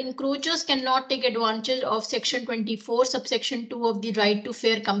that the encroachers cannot take advantage of Section 24, subsection 2 of the right to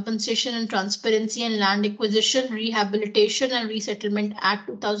fair compensation and transparency in land acquisition, Rehabilitation and Resettlement Act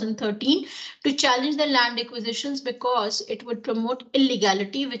 2013 to challenge the land acquisitions because it would promote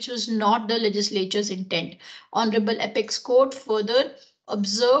illegality, which was not the legislature's intent. Honorable Apex Court further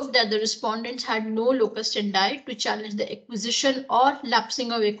observed that the respondents had no locus standi to challenge the acquisition or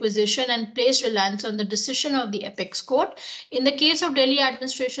lapsing of acquisition and placed reliance on the decision of the Apex Court. In the case of Delhi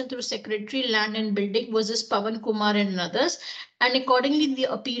Administration through Secretary, Land and Building versus Pawan Kumar and others, and accordingly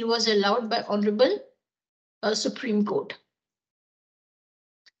the appeal was allowed by Honorable Supreme Court.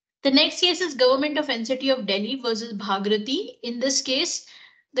 The next case is Government of NCT of Delhi versus Bhagrati. In this case,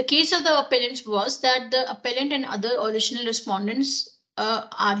 the case of the appellants was that the appellant and other original respondents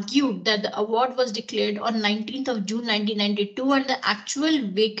argued that the award was declared on 19th of June 1992 and the actual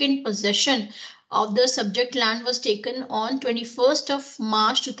vacant possession of the subject land was taken on 21st of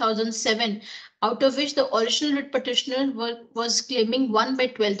March 2007 out of which the original writ petitioner was claiming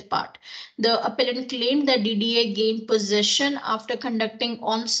 1/12 part. The appellant claimed that DDA gained possession after conducting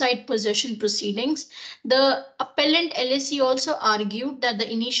on-site possession proceedings. The appellant LSE also argued that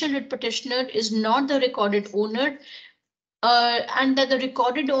the initial writ petitioner is not the recorded owner, and that the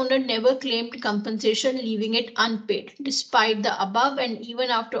recorded owner never claimed compensation, leaving it unpaid. Despite the above, and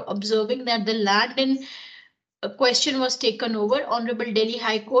even after observing that the land in question was taken over, Honorable Delhi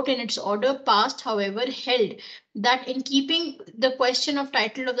High Court in its order passed, however, held that in keeping the question of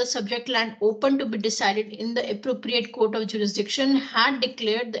title of the subject land open to be decided in the appropriate court of jurisdiction, had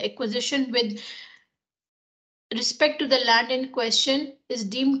declared the acquisition with respect to the land in question is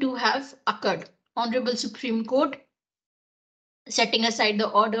deemed to have occurred. Honorable Supreme Court, setting aside the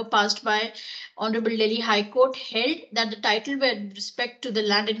order passed by Honorable Delhi High Court, held that the title with respect to the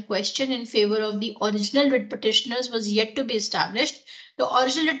land in question in favor of the original writ petitioners was yet to be established. The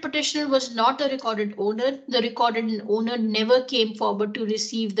original writ petitioner was not the recorded owner. The recorded owner never came forward to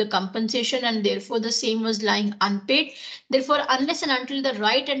receive the compensation, and therefore the same was lying unpaid. Therefore, unless and until the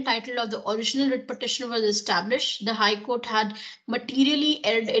right and title of the original writ petitioner was established, the High Court had materially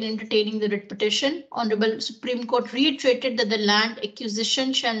erred in entertaining the writ petition. Honorable Supreme Court reiterated that the land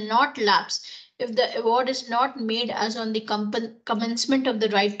acquisition shall not lapse if the award is not made as on the commencement of the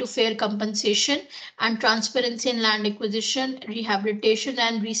right to fair compensation and transparency in land acquisition, Rehabilitation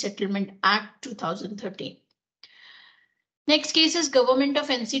and Resettlement Act 2013. Next case is Government of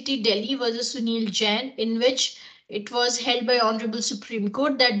NCT Delhi versus Sunil Jain, in which it was held by Honorable Supreme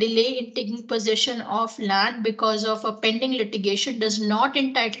Court that delay in taking possession of land because of a pending litigation does not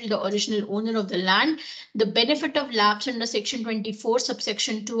entitle the original owner of the land the benefit of lapse under Section 24,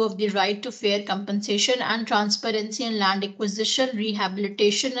 subsection 2 of the Right to Fair Compensation and Transparency in Land Acquisition,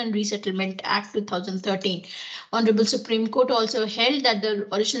 Rehabilitation and Resettlement Act 2013. Honorable Supreme Court also held that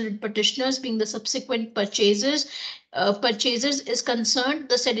the original petitioners, being the subsequent purchasers is concerned,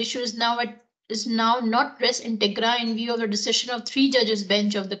 the said issue is now not res integra in view of the decision of 3 judges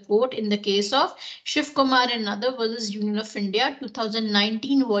bench of the court in the case of Shiv Kumar and other versus Union of India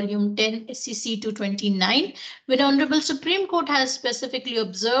 2019 volume 10 SCC 229, where Honorable Supreme Court has specifically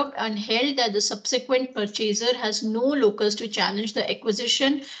observed and held that the subsequent purchaser has no locus to challenge the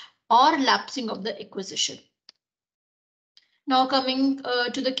acquisition or lapsing of the acquisition. Now coming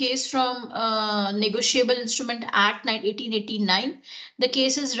to the case from Negotiable Instrument Act 1889, the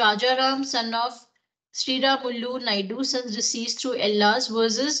case is Rajaram, son of Sriramullu Naidu, since deceased through LRs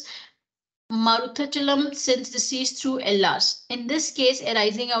versus Maruthachalam, since deceased through LRs. In this case,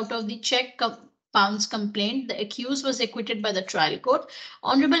 arising out of the check bounce complaint, the accused was acquitted by the trial court.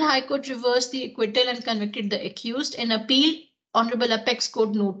 Honorable High Court reversed the acquittal and convicted the accused. In appeal, Honorable Apex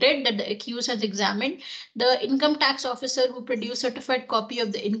Court noted that the accused has examined the income tax officer who produced certified copy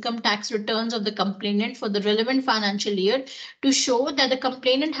of the income tax returns of the complainant for the relevant financial year to show that the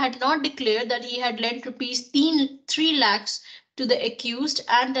complainant had not declared that he had lent rupees 3 lakhs to the accused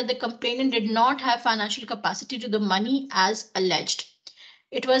and that the complainant did not have financial capacity to the money as alleged.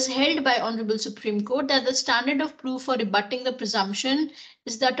 It was held by Honorable Supreme Court that the standard of proof for rebutting the presumption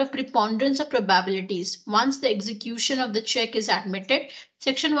is that of preponderance of probabilities. Once the execution of the check is admitted,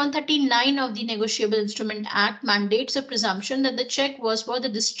 Section 139 of the Negotiable Instrument Act mandates a presumption that the check was for the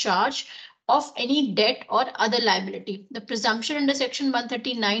discharge of any debt or other liability. The presumption under Section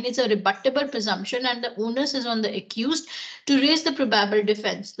 139 is a rebuttable presumption, and the onus is on the accused to raise the probable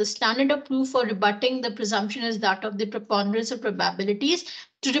defense. The standard of proof for rebutting the presumption is that of the preponderance of probabilities.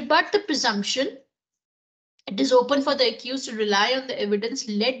 To rebut the presumption, it is open for the accused to rely on the evidence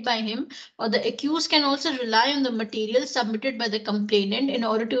led by him, or the accused can also rely on the material submitted by the complainant in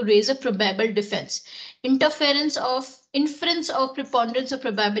order to raise a probable defense. Inference of preponderance of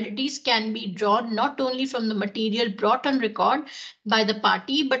probabilities can be drawn not only from the material brought on record by the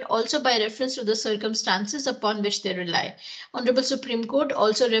party, but also by reference to the circumstances upon which they rely. Honorable Supreme Court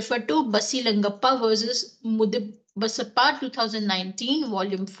also referred to Basilangappa versus Mudibasappa 2019,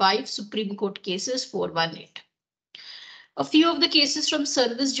 Volume 5, Supreme Court Cases 418. A few of the cases from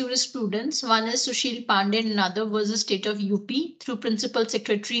service jurisprudence. One is Sushil Pandey and another versus State of UP through Principal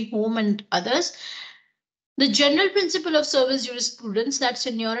Secretary Home and others. The general principle of service jurisprudence that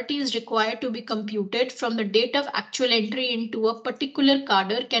seniority is required to be computed from the date of actual entry into a particular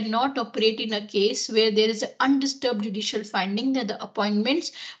cadre cannot operate in a case where there is an undisturbed judicial finding that the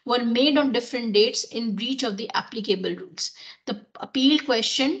appointments were made on different dates in breach of the applicable rules. The appeal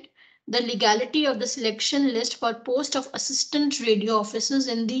questioned the legality of the selection list for post of assistant radio officers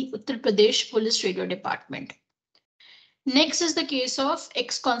in the Uttar Pradesh Police Radio Department. Next is the case of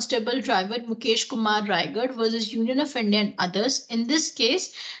ex-constable driver Mukesh Kumar Raigad versus Union of India and others. In this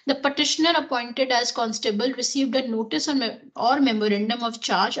case, the petitioner appointed as constable received a notice or memorandum of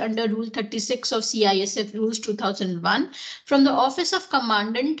charge under Rule 36 of CISF Rules 2001 from the Office of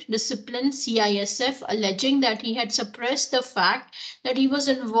Commandant Discipline CISF, alleging that he had suppressed the fact that he was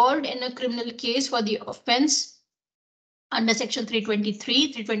involved in a criminal case for the offence under section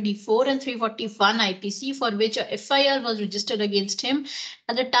 323, 324 and 341 IPC, for which a FIR was registered against him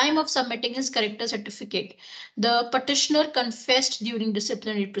at the time of submitting his character certificate. The petitioner confessed during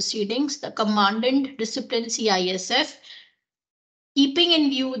disciplinary proceedings. The commandant disciplined CISF, keeping in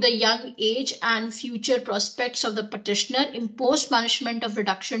view the young age and future prospects of the petitioner, imposed punishment of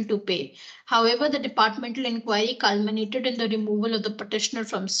reduction to pay. However, the departmental inquiry culminated in the removal of the petitioner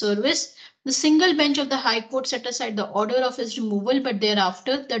from service. The single bench of the High Court set aside the order of his removal, but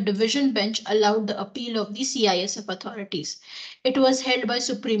thereafter the division bench allowed the appeal of the CISF authorities. It was held by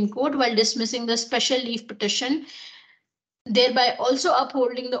Supreme Court while dismissing the special leave petition, thereby also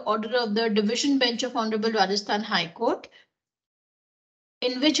upholding the order of the division bench of Honorable Rajasthan High Court,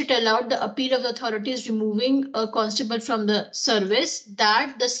 in which it allowed the appeal of the authorities removing a constable from the service,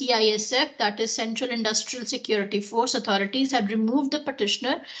 that the CISF, that is Central Industrial Security Force authorities, had removed the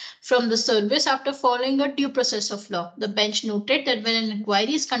petitioner from the service after following a due process of law. The bench noted that when an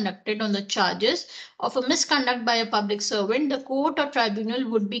inquiry is conducted on the charges of a misconduct by a public servant, the court or tribunal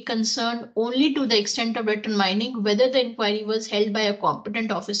would be concerned only to the extent of determining whether the inquiry was held by a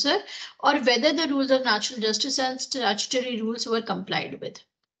competent officer or whether the rules of natural justice and statutory rules were complied with.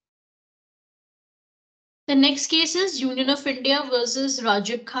 The next case is Union of India versus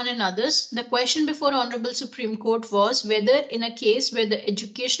Rajiv Khan and others. The question before Honorable Supreme Court was whether in a case where the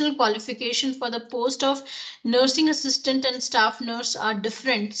educational qualification for the post of nursing assistant and staff nurse are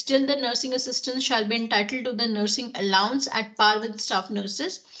different, still the nursing assistant shall be entitled to the nursing allowance at par with staff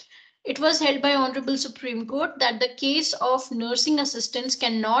nurses. It was held by Honorable Supreme Court that the case of nursing assistants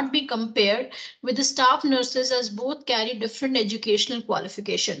cannot be compared with the staff nurses, as both carry different educational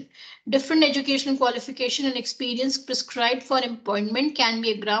qualification. Different educational qualification and experience prescribed for appointment can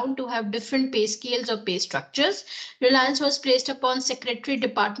be a ground to have different pay scales or pay structures. Reliance was placed upon Secretary,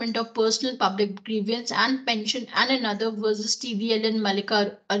 Department of Personal Public Grievance and Pension and another versus TVLN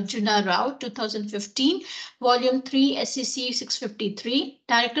Malika Arjuna Rao, 2015, Volume 3, SEC 653.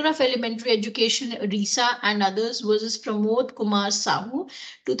 Director of Elementary Education, RISA and others versus Pramod Kumar Sahu,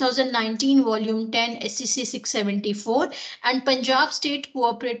 2019, Volume 10, SEC 674, and Punjab State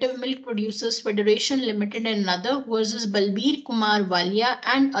Cooperative Milk Producers Federation Limited and another versus Balbir Kumar Walia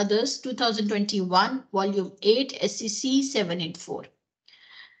and others, 2021, Volume 8, SEC 784.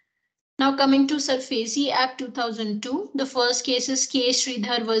 Now coming to Sarfaesi Act 2002, the first case is K.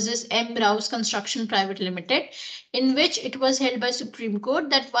 Sridhar versus M. Rao's Construction Private Limited, in which it was held by Supreme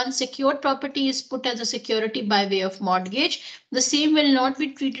Court that once secured property is put as a security by way of mortgage, the same will not be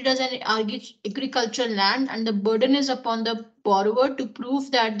treated as an agricultural land, and the burden is upon the borrower to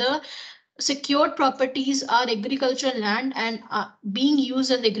prove that the secured properties are agricultural land and are being used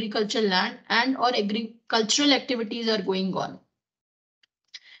as agricultural land and or agricultural activities are going on.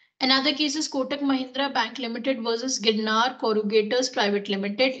 Another case is Kotak Mahindra Bank Limited versus Ginnar Corrugators Private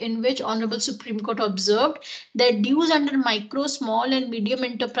Limited, in which Honorable Supreme Court observed that dues under Micro, Small and Medium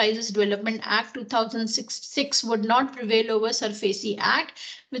Enterprises Development Act 2006 would not prevail over Sarfaesi Act.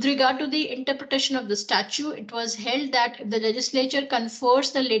 With regard to the interpretation of the statute, it was held that if the legislature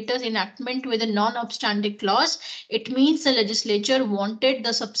confers the later enactment with a non-obstante clause, it means the legislature wanted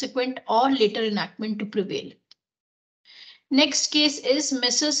the subsequent or later enactment to prevail. Next case is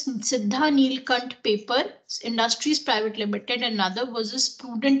Messrs. Siddha Neelkant Paper Industries Private Limited and other versus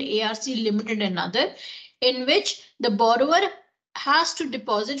Prudent ARC Limited and other, in which the borrower has to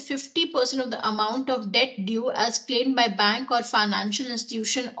deposit 50% of the amount of debt due as claimed by bank or financial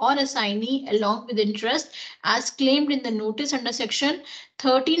institution or assignee along with interest as claimed in the notice under section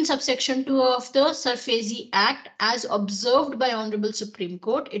 13 subsection 2 of the Sarfaesi Act as observed by Honorable Supreme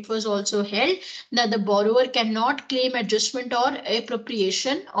Court. It was also held that the borrower cannot claim adjustment or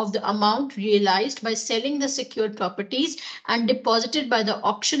appropriation of the amount realized by selling the secured properties and deposited by the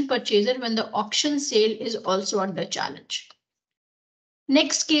auction purchaser when the auction sale is also under challenge.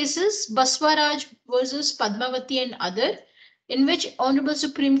 Next case is Baswaraj versus Padmavati and other, in which Honorable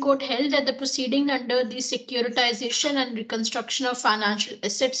Supreme Court held that the proceeding under the Securitization and Reconstruction of Financial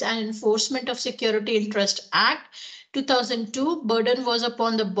Assets and Enforcement of Security Interest Act 2002, burden was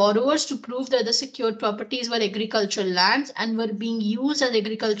upon the borrowers to prove that the secured properties were agricultural lands and were being used as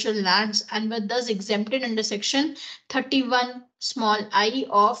agricultural lands and were thus exempted under section 31 small I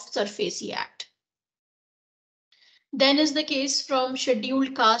of Sarfaesi Act. Then is the case from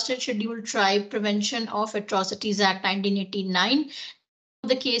Scheduled Caste and Scheduled Tribe Prevention of Atrocities Act 1989.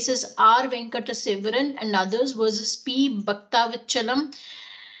 The cases R. Venkatasevaran and others versus P. Bhaktavachalam.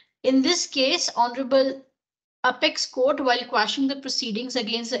 In this case, Honorable Apex Court, while quashing the proceedings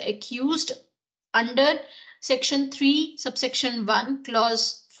against the accused under Section 3, subsection 1,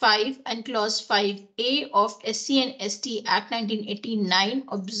 Clause 5 and Clause 5A of SC and ST Act 1989,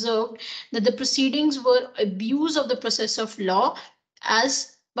 observed that the proceedings were abuse of the process of law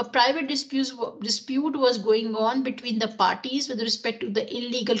as a private dispute was going on between the parties with respect to the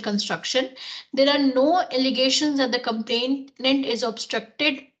illegal construction. There are no allegations that the complainant is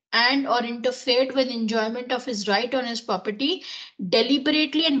obstructed and or interfered with enjoyment of his right on his property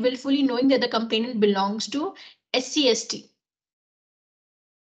deliberately and willfully, knowing that the complainant belongs to SC/ST.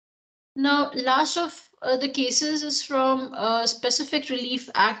 Now, last of the cases is from Specific Relief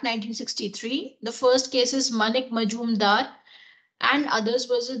Act 1963. The first case is Manik Majumdar and others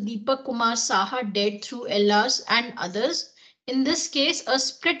versus Deepak Kumar Saha, dead through LRs and others. In this case, a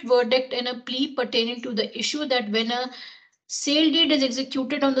split verdict in a plea pertaining to the issue that when a sale deed is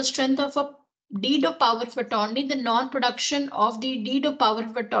executed on the strength of a deed of power of attorney, the non-production of the deed of power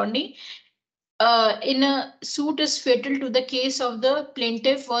of attorney in a suit is fatal to the case of the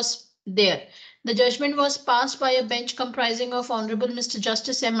plaintiff was there. The judgment was passed by a bench comprising of Honorable Mr.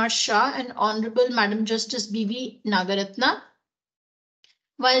 Justice M.R. Shah and Honorable Madam Justice B.V. Nagaratna.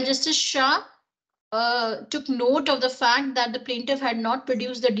 While Justice Shah took note of the fact that the plaintiff had not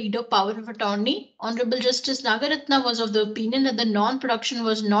produced the deed of power of attorney, Honorable Justice Nagaratna was of the opinion that the non-production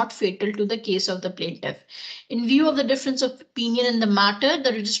was not fatal to the case of the plaintiff. In view of the difference of opinion in the matter,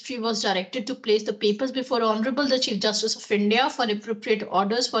 the registry was directed to place the papers before Honorable the Chief Justice of India for appropriate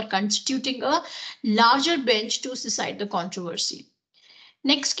orders for constituting a larger bench to decide the controversy.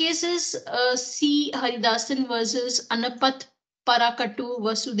 Next case is C. Haridasan versus Anapath Parakattu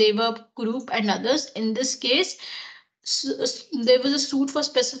Vasudeva Group and others. In this case, there was a suit for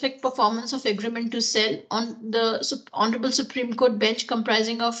specific performance of agreement to sell on the Honorable Supreme Court bench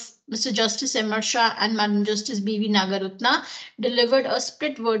comprising of Mr. Justice M.R. Shah and Madam Justice B.V. Nagaratna delivered a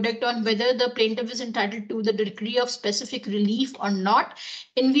split verdict on whether the plaintiff is entitled to the degree of specific relief or not.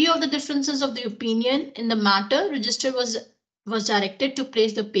 In view of the differences of the opinion in the matter, register was directed to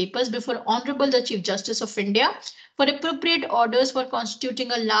place the papers before Honorable the Chief Justice of India for appropriate orders for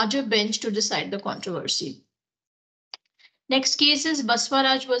constituting a larger bench to decide the controversy. Next case is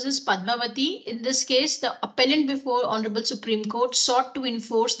Baswaraj versus Padmavati. In this case, the appellant before Honorable Supreme Court sought to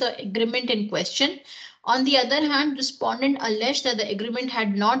enforce the agreement in question. On the other hand, respondent alleged that the agreement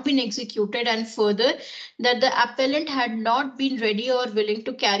had not been executed and further that the appellant had not been ready or willing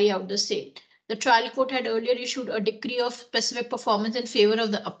to carry out the sale. The trial court had earlier issued a decree of specific performance in favor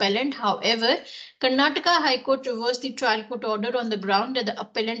of the appellant. However, Karnataka High Court reversed the trial court order on the ground that the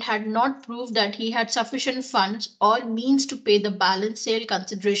appellant had not proved that he had sufficient funds or means to pay the balance sale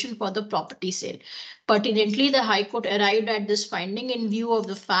consideration for the property sale. Pertinently, the High Court arrived at this finding in view of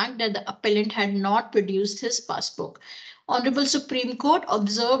the fact that the appellant had not produced his passbook. Honorable Supreme Court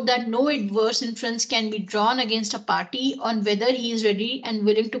observed that no adverse inference can be drawn against a party on whether he is ready and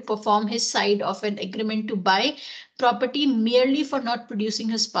willing to perform his side of an agreement to buy property merely for not producing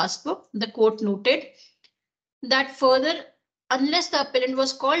his passbook. The court noted that further, unless the appellant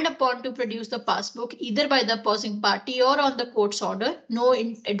was called upon to produce the passbook either by the opposing party or on the court's order, no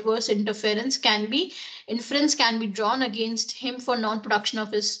adverse inference can be drawn against him for non-production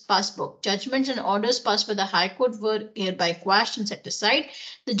of his passbook. Judgments and orders passed by the High Court were hereby quashed and set aside.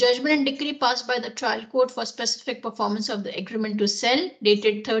 The judgment and decree passed by the trial court for specific performance of the agreement to sell,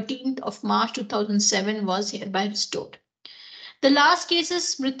 dated 13th of March 2007, was hereby restored. The last case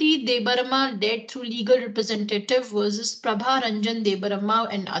is Smriti Debarama, dead through legal representative versus Prabha Ranjan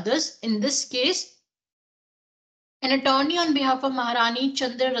Debarama and others. In this case, an attorney on behalf of Maharani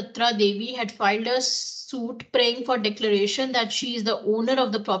Chandrarattra Devi had filed a suit praying for declaration that she is the owner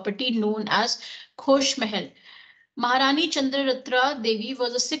of the property known as Khosh Mahal. Maharani Chandrarattra Devi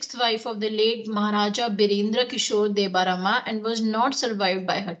was the sixth wife of the late Maharaja Birendra Kishore Debarama and was not survived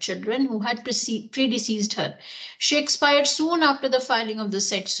by her children who had predeceased her. She expired soon after the filing of the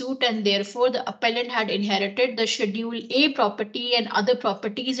said suit and therefore the appellant had inherited the Schedule A property and other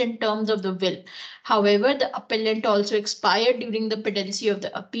properties in terms of the will. However, the appellant also expired during the pendency of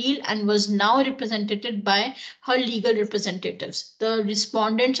the appeal and was now represented by her legal representatives. The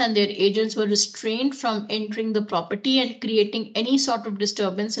respondents and their agents were restrained from entering the property and creating any sort of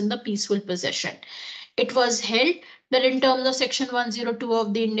disturbance in the peaceful possession. It was held that in terms of Section 102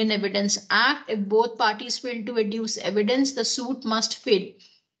 of the Indian Evidence Act, if both parties fail to adduce evidence, the suit must fail.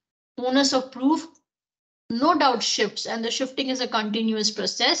 Onus of proof no doubt shifts, and the shifting is a continuous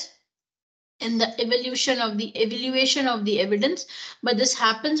process in the evaluation of the evidence, but this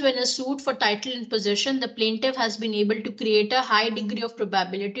happens when a suit for title and possession, the plaintiff has been able to create a high degree of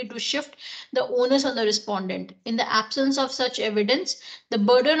probability to shift the onus on the respondent. In the absence of such evidence, the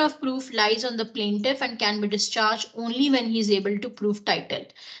burden of proof lies on the plaintiff and can be discharged only when he is able to prove title.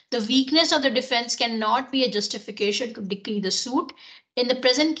 The weakness of the defense cannot be a justification to decree the suit. In the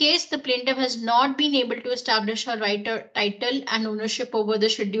present case, the plaintiff has not been able to establish her right to title and ownership over the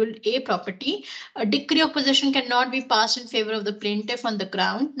Schedule A property. A decree of possession cannot be passed in favor of the plaintiff on the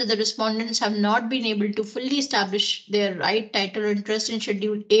ground that the respondents have not been able to fully establish their right, title, or interest in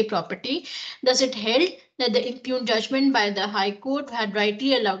Schedule A property. Thus, it held that the impugned judgment by the High Court had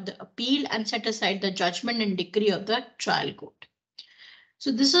rightly allowed the appeal and set aside the judgment and decree of the trial court.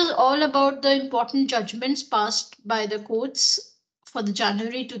 So this is all about the important judgments passed by the courts for the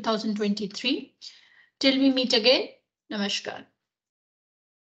January 2023. Till we meet again, Namaskar.